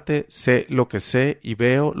mi parte sé lo que sé y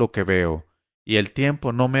veo lo que veo, y el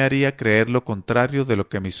tiempo no me haría creer lo contrario de lo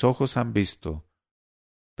que mis ojos han visto.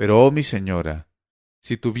 Pero, oh mi señora,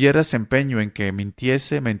 si tuvieras empeño en que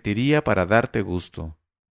mintiese, mentiría para darte gusto.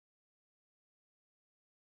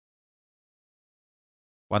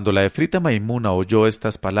 Cuando la efrita Maimuna oyó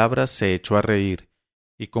estas palabras, se echó a reír,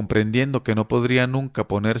 y comprendiendo que no podría nunca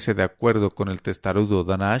ponerse de acuerdo con el testarudo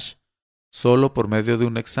Danash, sólo por medio de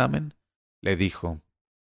un examen, le dijo: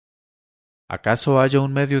 ¿Acaso haya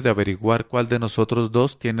un medio de averiguar cuál de nosotros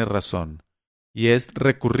dos tiene razón? Y es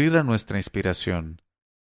recurrir a nuestra inspiración.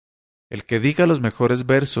 El que diga los mejores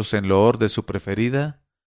versos en loor de su preferida,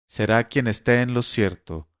 será quien esté en lo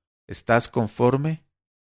cierto. ¿Estás conforme?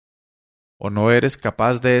 ¿O no eres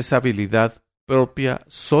capaz de esa habilidad propia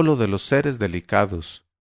sólo de los seres delicados?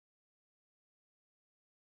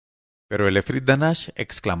 Pero el Efrit Danash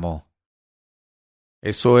exclamó: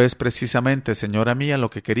 Eso es precisamente, señora mía, lo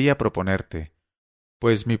que quería proponerte,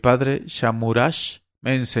 pues mi padre Shamurash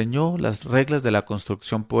me enseñó las reglas de la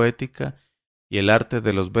construcción poética y el arte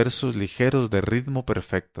de los versos ligeros de ritmo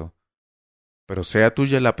perfecto. Pero sea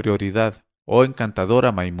tuya la prioridad, oh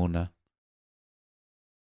encantadora Maimuna.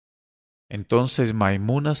 Entonces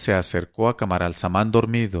Maimuna se acercó a Camaralzaman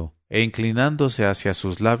dormido, e inclinándose hacia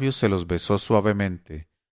sus labios se los besó suavemente.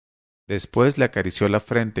 Después le acarició la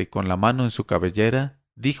frente y con la mano en su cabellera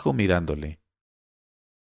dijo mirándole: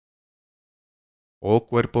 Oh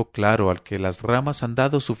cuerpo claro al que las ramas han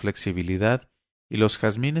dado su flexibilidad y los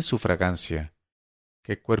jazmines su fragancia,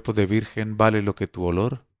 ¿qué cuerpo de virgen vale lo que tu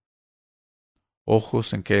olor?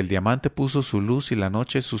 Ojos en que el diamante puso su luz y la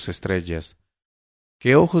noche sus estrellas,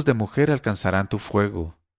 ¿qué ojos de mujer alcanzarán tu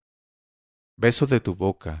fuego? Beso de tu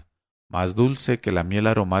boca, más dulce que la miel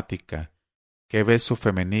aromática, ¿qué beso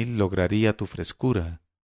femenil lograría tu frescura?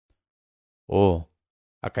 Oh,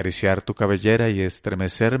 acariciar tu cabellera y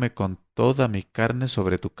estremecerme con toda mi carne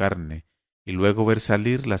sobre tu carne, y luego ver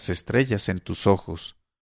salir las estrellas en tus ojos.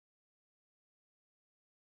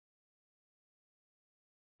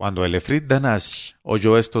 Cuando el Efrit Danash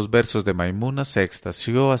oyó estos versos de Maimuna, se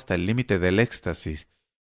extasió hasta el límite del éxtasis,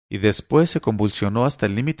 y después se convulsionó hasta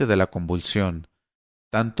el límite de la convulsión,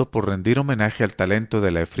 tanto por rendir homenaje al talento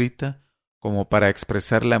de la efrita, como para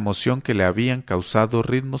expresar la emoción que le habían causado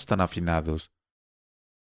ritmos tan afinados.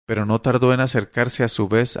 Pero no tardó en acercarse a su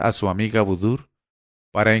vez a su amiga Budur,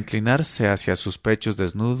 para inclinarse hacia sus pechos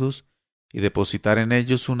desnudos y depositar en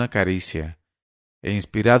ellos una caricia, e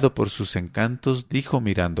inspirado por sus encantos, dijo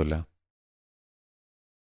mirándola: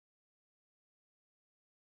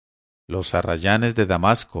 Los arrayanes de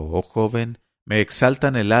Damasco, oh joven, me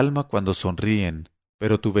exaltan el alma cuando sonríen,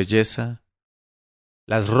 pero tu belleza...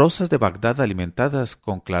 Las rosas de Bagdad alimentadas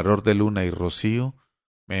con claror de luna y rocío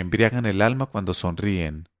me embriagan el alma cuando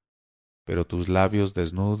sonríen, pero tus labios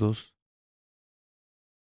desnudos...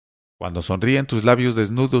 Cuando sonríen tus labios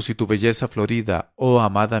desnudos y tu belleza florida, oh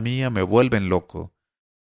amada mía, me vuelven loco,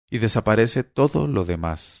 y desaparece todo lo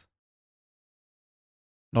demás.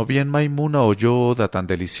 No bien Maimuna oyó oda tan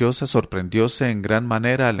deliciosa, sorprendióse en gran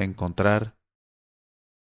manera al encontrar...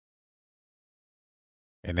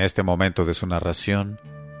 En este momento de su narración,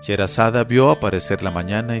 Sherazada vio aparecer la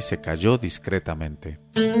mañana y se calló discretamente.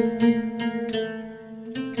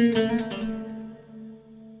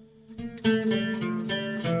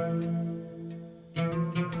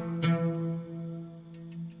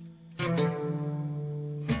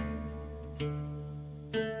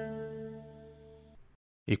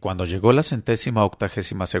 Y cuando llegó la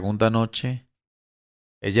 182ª noche,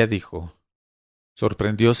 ella dijo: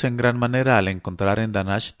 sorprendióse en gran manera al encontrar en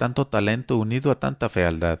Danash tanto talento unido a tanta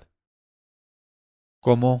fealdad.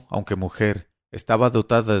 Como, aunque mujer, estaba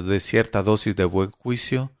dotada de cierta dosis de buen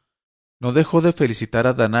juicio, no dejó de felicitar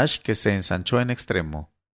a Danash, que se ensanchó en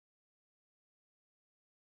extremo.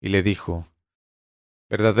 Y le dijo: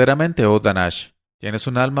 verdaderamente, oh Danash, tienes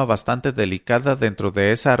un alma bastante delicada dentro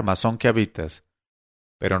de esa armazón que habitas,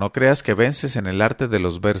 pero no creas que vences en el arte de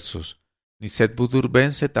los versos, ni Set Budur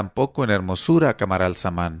vence tampoco en hermosura a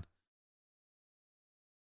Camaralzaman.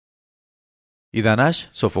 Y Danash,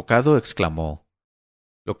 sofocado, exclamó: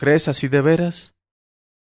 ¿lo crees así de veras?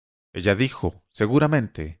 Ella dijo: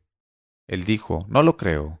 seguramente. Él dijo: no lo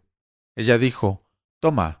creo. Ella dijo: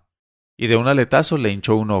 toma, y de un aletazo le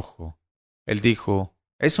hinchó un ojo. Él dijo: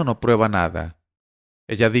 eso no prueba nada.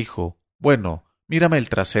 Ella dijo: bueno, mírame el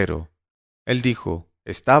trasero. Él dijo: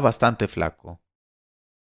 está bastante flaco.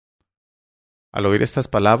 Al oír estas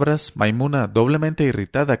palabras, Maimuna, doblemente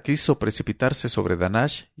irritada, quiso precipitarse sobre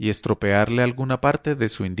Danash y estropearle alguna parte de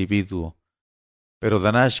su individuo. Pero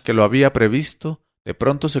Danash, que lo había previsto, de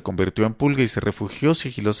pronto se convirtió en pulga y se refugió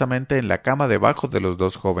sigilosamente en la cama debajo de los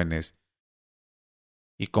dos jóvenes.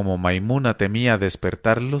 y como Maimuna temía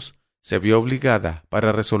despertarlos, se vio obligada,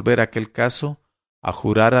 para resolver aquel caso, a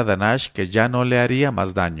jurar a Danash que ya no le haría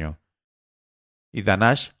más daño. Y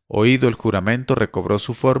Danash, oído el juramento, recobró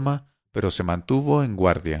su forma, pero se mantuvo en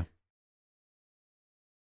guardia.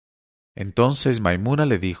 Entonces Maimuna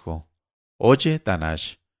le dijo: «Oye,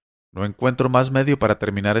 Danash, no encuentro más medio para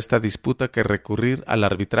terminar esta disputa que recurrir al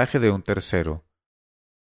arbitraje de un tercero».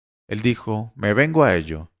 Él dijo: «Me vengo a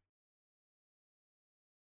ello».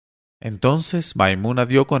 Entonces Maimuna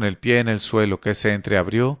dio con el pie en el suelo, que se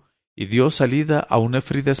entreabrió, y dio salida a un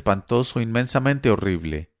efrit espantoso, inmensamente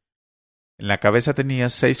horrible. En la cabeza tenía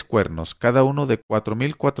 6 cuernos, cada uno de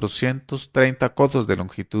 4,430 codos de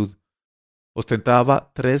longitud.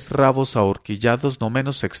 Ostentaba 3 rabos ahorquillados no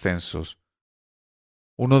menos extensos.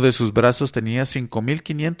 Uno de sus brazos tenía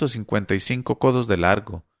 5,555 codos de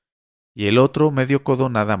largo, y el otro medio codo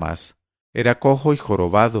nada más. Era cojo y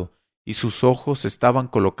jorobado, y sus ojos estaban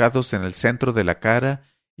colocados en el centro de la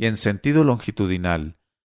cara y en sentido longitudinal.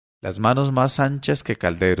 Las manos, más anchas que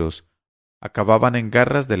calderos, acababan en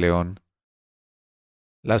garras de león.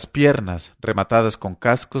 Las piernas, rematadas con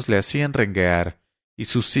cascos, le hacían renguear, y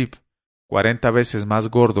su zib, 40 veces más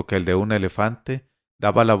gordo que el de un elefante,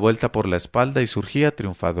 daba la vuelta por la espalda y surgía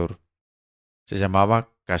triunfador. Se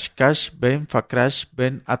llamaba Kashkash ben Fakrash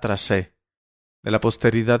ben Atrasé, de la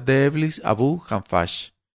posteridad de Eblis Abu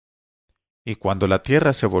Hanfash. Y cuando la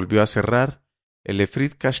tierra se volvió a cerrar, el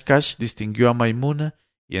efrit Kashkash distinguió a Maimuna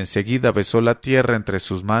y enseguida besó la tierra entre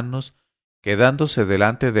sus manos, quedándose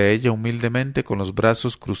delante de ella humildemente con los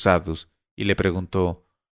brazos cruzados, y le preguntó: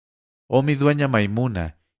 «Oh mi dueña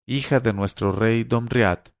Maimuna, hija de nuestro rey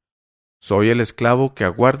Domriat, soy el esclavo que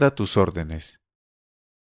aguarda tus órdenes».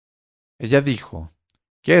 Ella dijo: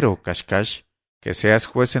 «Quiero, Kashkash, que seas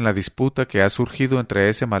juez en la disputa que ha surgido entre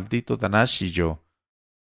ese maldito Danash y yo.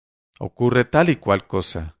 Ocurre tal y cual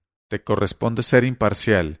cosa, te corresponde ser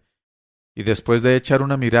imparcial, y después de echar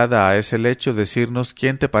una mirada a ese lecho decirnos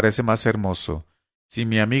quién te parece más hermoso, si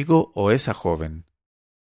mi amigo o esa joven».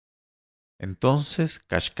 Entonces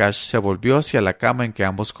Kashkash se volvió hacia la cama en que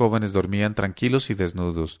ambos jóvenes dormían tranquilos y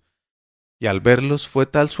desnudos, y al verlos fue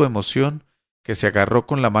tal su emoción que se agarró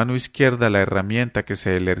con la mano izquierda a la herramienta que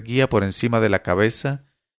se le erguía por encima de la cabeza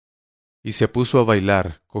y se puso a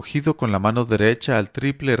bailar, cogido con la mano derecha al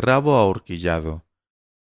triple rabo ahorquillado.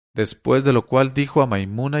 Después de lo cual dijo a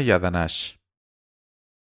Maimuna y a Danash: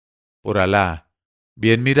 «Por Alá,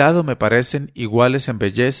 bien mirado me parecen iguales en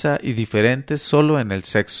belleza y diferentes sólo en el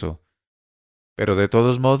sexo, pero de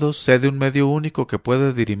todos modos sé de un medio único que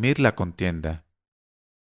puede dirimir la contienda».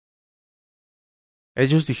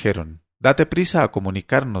 Ellos dijeron: «Date prisa a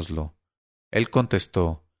comunicárnoslo». Él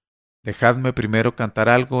contestó: «Dejadme primero cantar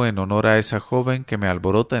algo en honor a esa joven que me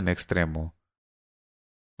alborota en extremo».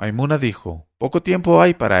 Maimuna dijo: «Poco tiempo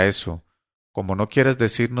hay para eso, como no quieras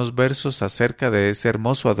decirnos versos acerca de ese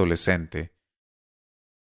hermoso adolescente».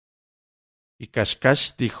 Y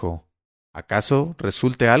Kashkash dijo: «¿Acaso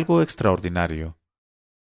resulte algo extraordinario?».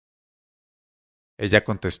 Ella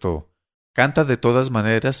contestó: «Canta de todas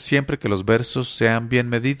maneras siempre que los versos sean bien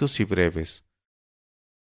medidos y breves».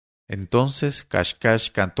 Entonces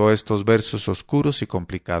Kashkash cantó estos versos oscuros y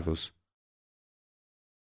complicados: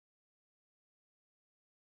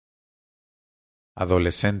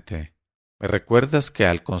 «Adolescente, me recuerdas que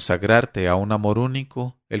al consagrarte a un amor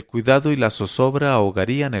único, el cuidado y la zozobra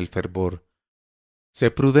ahogarían el fervor.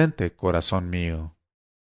 Sé prudente, corazón mío.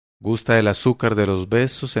 Gusta el azúcar de los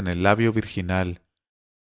besos en el labio virginal,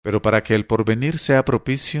 pero para que el porvenir sea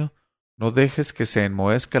propicio, no dejes que se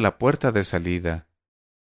enmohezca la puerta de salida.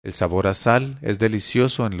 El sabor a sal es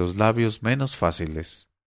delicioso en los labios menos fáciles».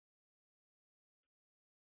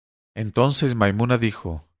 Entonces Maimuna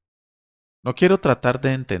dijo: «No quiero tratar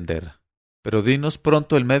de entender, pero dinos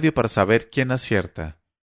pronto el medio para saber quién acierta».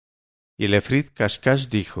 Y el efrit Kashkash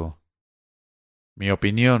dijo: «Mi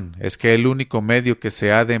opinión es que el único medio que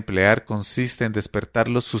se ha de emplear consiste en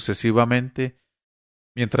despertarlos sucesivamente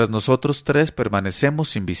mientras nosotros 3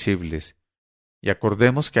 permanecemos invisibles, y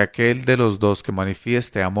acordemos que aquel de los 2 que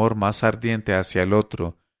manifieste amor más ardiente hacia el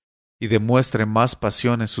otro y demuestre más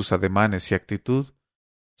pasión en sus ademanes y actitud,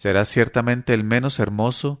 será ciertamente el menos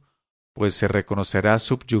hermoso, pues se reconocerá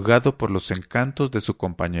subyugado por los encantos de su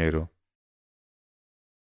compañero».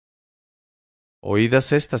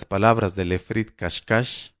 Oídas estas palabras del efrit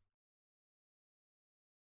Kashkash,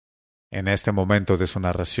 en este momento de su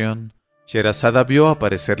narración, Sherazada vio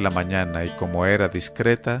aparecer la mañana y, como era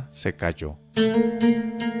discreta, se calló.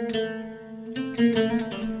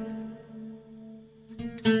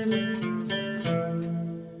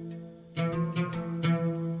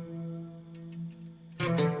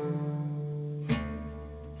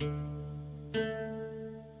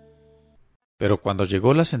 Pero cuando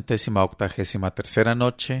llegó la 183ª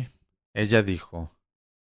noche, ella dijo: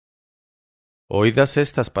 Oídas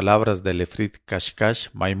estas palabras del efrit Kashkash,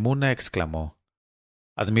 Maimuna exclamó: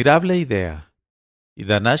 Admirable idea. Y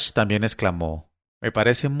Danash también exclamó: Me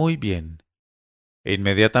parece muy bien. E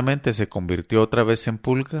inmediatamente se convirtió otra vez en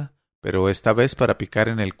pulga, pero esta vez para picar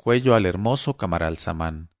en el cuello al hermoso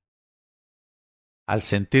Camaralzaman. Al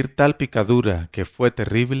sentir tal picadura, que fue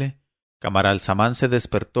terrible, Camaralzaman se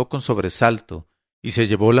despertó con sobresalto y se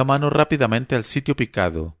llevó la mano rápidamente al sitio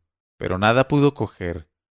picado, pero nada pudo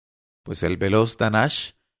coger, pues el veloz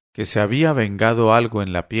Danash, que se había vengado algo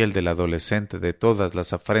en la piel del adolescente de todas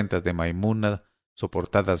las afrentas de Maimuna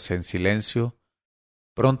soportadas en silencio,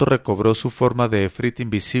 pronto recobró su forma de efrit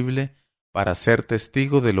invisible para ser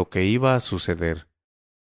testigo de lo que iba a suceder.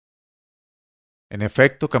 En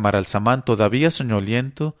efecto, Camaralzaman, todavía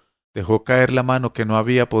soñoliento, dejó caer la mano que no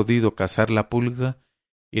había podido cazar la pulga,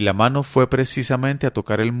 y la mano fue precisamente a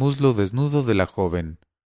tocar el muslo desnudo de la joven.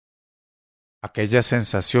 Aquella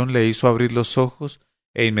sensación le hizo abrir los ojos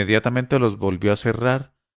e inmediatamente los volvió a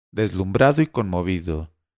cerrar, deslumbrado y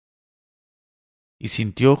conmovido. Y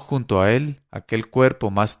sintió junto a él aquel cuerpo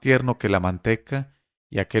más tierno que la manteca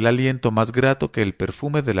y aquel aliento más grato que el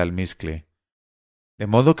perfume del almizcle. De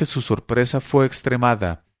modo que su sorpresa fue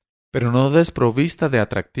extremada, pero no desprovista de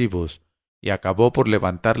atractivos, y acabó por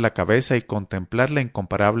levantar la cabeza y contemplar la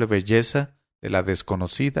incomparable belleza de la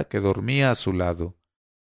desconocida que dormía a su lado.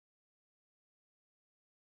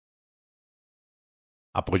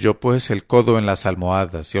 Apoyó pues el codo en las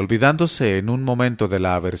almohadas y, olvidándose en un momento de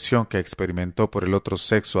la aversión que experimentó por el otro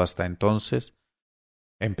sexo hasta entonces,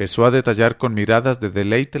 empezó a detallar con miradas de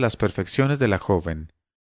deleite las perfecciones de la joven.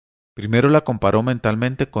 Primero la comparó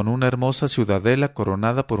mentalmente con una hermosa ciudadela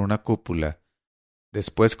coronada por una cúpula,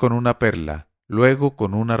 después con una perla, luego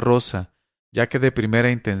con una rosa, ya que de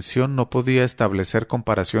primera intención no podía establecer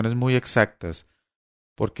comparaciones muy exactas,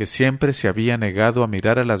 porque siempre se había negado a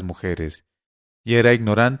mirar a las mujeres, y era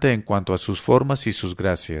ignorante en cuanto a sus formas y sus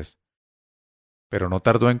gracias. Pero no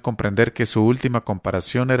tardó en comprender que su última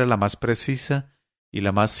comparación era la más precisa y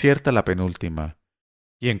la más cierta la penúltima,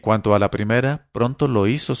 y en cuanto a la primera, pronto lo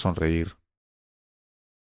hizo sonreír.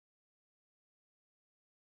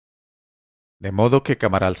 De modo que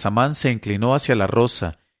Camaralzaman se inclinó hacia la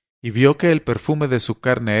rosa y vio que el perfume de su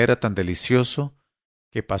carne era tan delicioso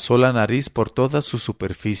que pasó la nariz por toda su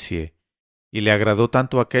superficie, y le agradó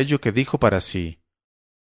tanto aquello que dijo para sí: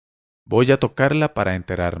 Voy a tocarla para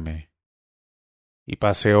enterarme. Y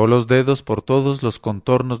paseó los dedos por todos los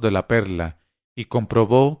contornos de la perla, y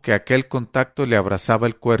comprobó que aquel contacto le abrasaba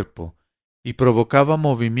el cuerpo, y provocaba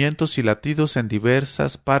movimientos y latidos en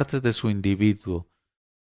diversas partes de su individuo,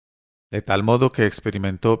 de tal modo que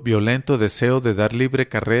experimentó violento deseo de dar libre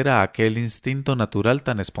carrera a aquel instinto natural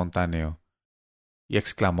tan espontáneo, y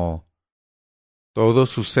exclamó: Todo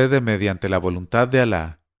sucede mediante la voluntad de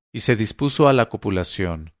Alá, y se dispuso a la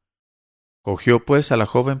copulación. Cogió pues a la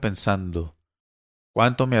joven pensando: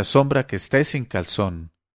 Cuánto me asombra que esté sin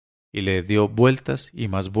calzón, y le dio vueltas y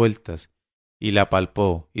más vueltas, y la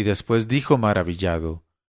palpó, y después dijo maravillado: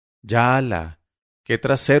 Ya Alá, qué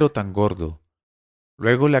trasero tan gordo.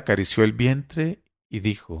 Luego le acarició el vientre y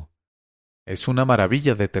dijo: Es una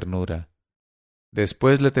maravilla de ternura.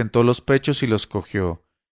 Después le tentó los pechos y los cogió,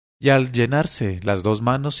 y al llenarse las dos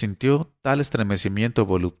manos sintió tal estremecimiento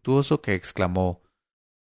voluptuoso que exclamó: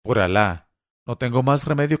 Por Alá, no tengo más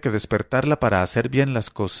remedio que despertarla para hacer bien las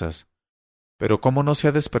cosas. Pero ¿cómo no se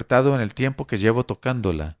ha despertado en el tiempo que llevo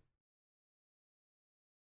tocándola?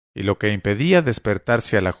 Y lo que impedía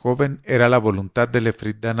despertarse a la joven era la voluntad del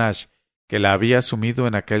efrit Danash, que la había sumido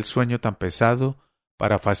en aquel sueño tan pesado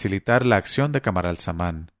para facilitar la acción de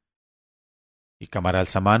Camaralzaman. Y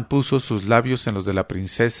Camaralzaman puso sus labios en los de la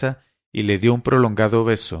princesa y le dio un prolongado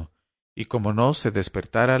beso, y como no se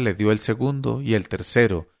despertara le dio el segundo y el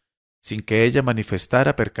tercero, sin que ella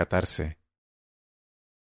manifestara percatarse.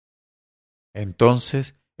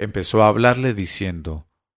 Entonces empezó a hablarle diciendo: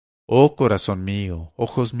 Oh corazón mío,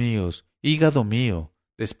 ojos míos, hígado mío,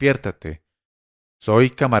 despiértate. Soy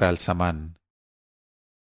Camaralzaman.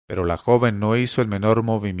 Pero la joven no hizo el menor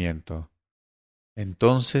movimiento.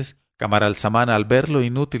 Entonces Camaralzaman, al ver lo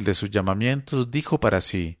inútil de sus llamamientos, dijo para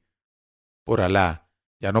sí: Por Alá,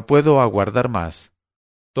 ya no puedo aguardar más.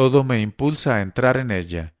 Todo me impulsa a entrar en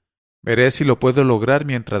ella. Veré si lo puedo lograr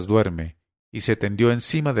mientras duerme. Y se tendió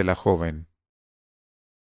encima de la joven.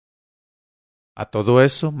 A todo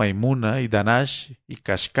eso, Maimuna y Danash y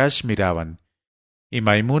Kashkash miraban, y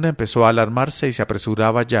Maimuna empezó a alarmarse y se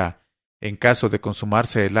apresuraba ya, en caso de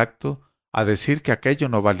consumarse el acto, a decir que aquello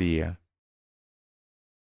no valía.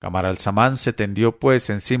 Camaralzaman se tendió pues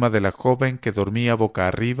encima de la joven que dormía boca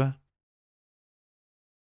arriba.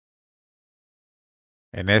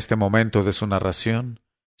 En este momento de su narración,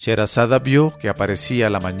 Sherazada vio que aparecía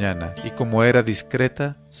la mañana y como era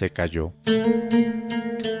discreta, se calló.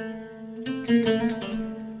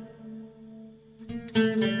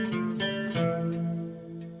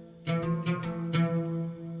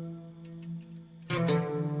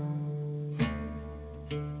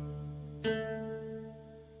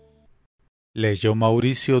 Leyó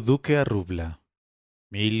Mauricio Duque Arrubla,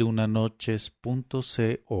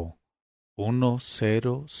 1001noches.co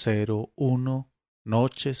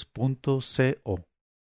 1001noches.co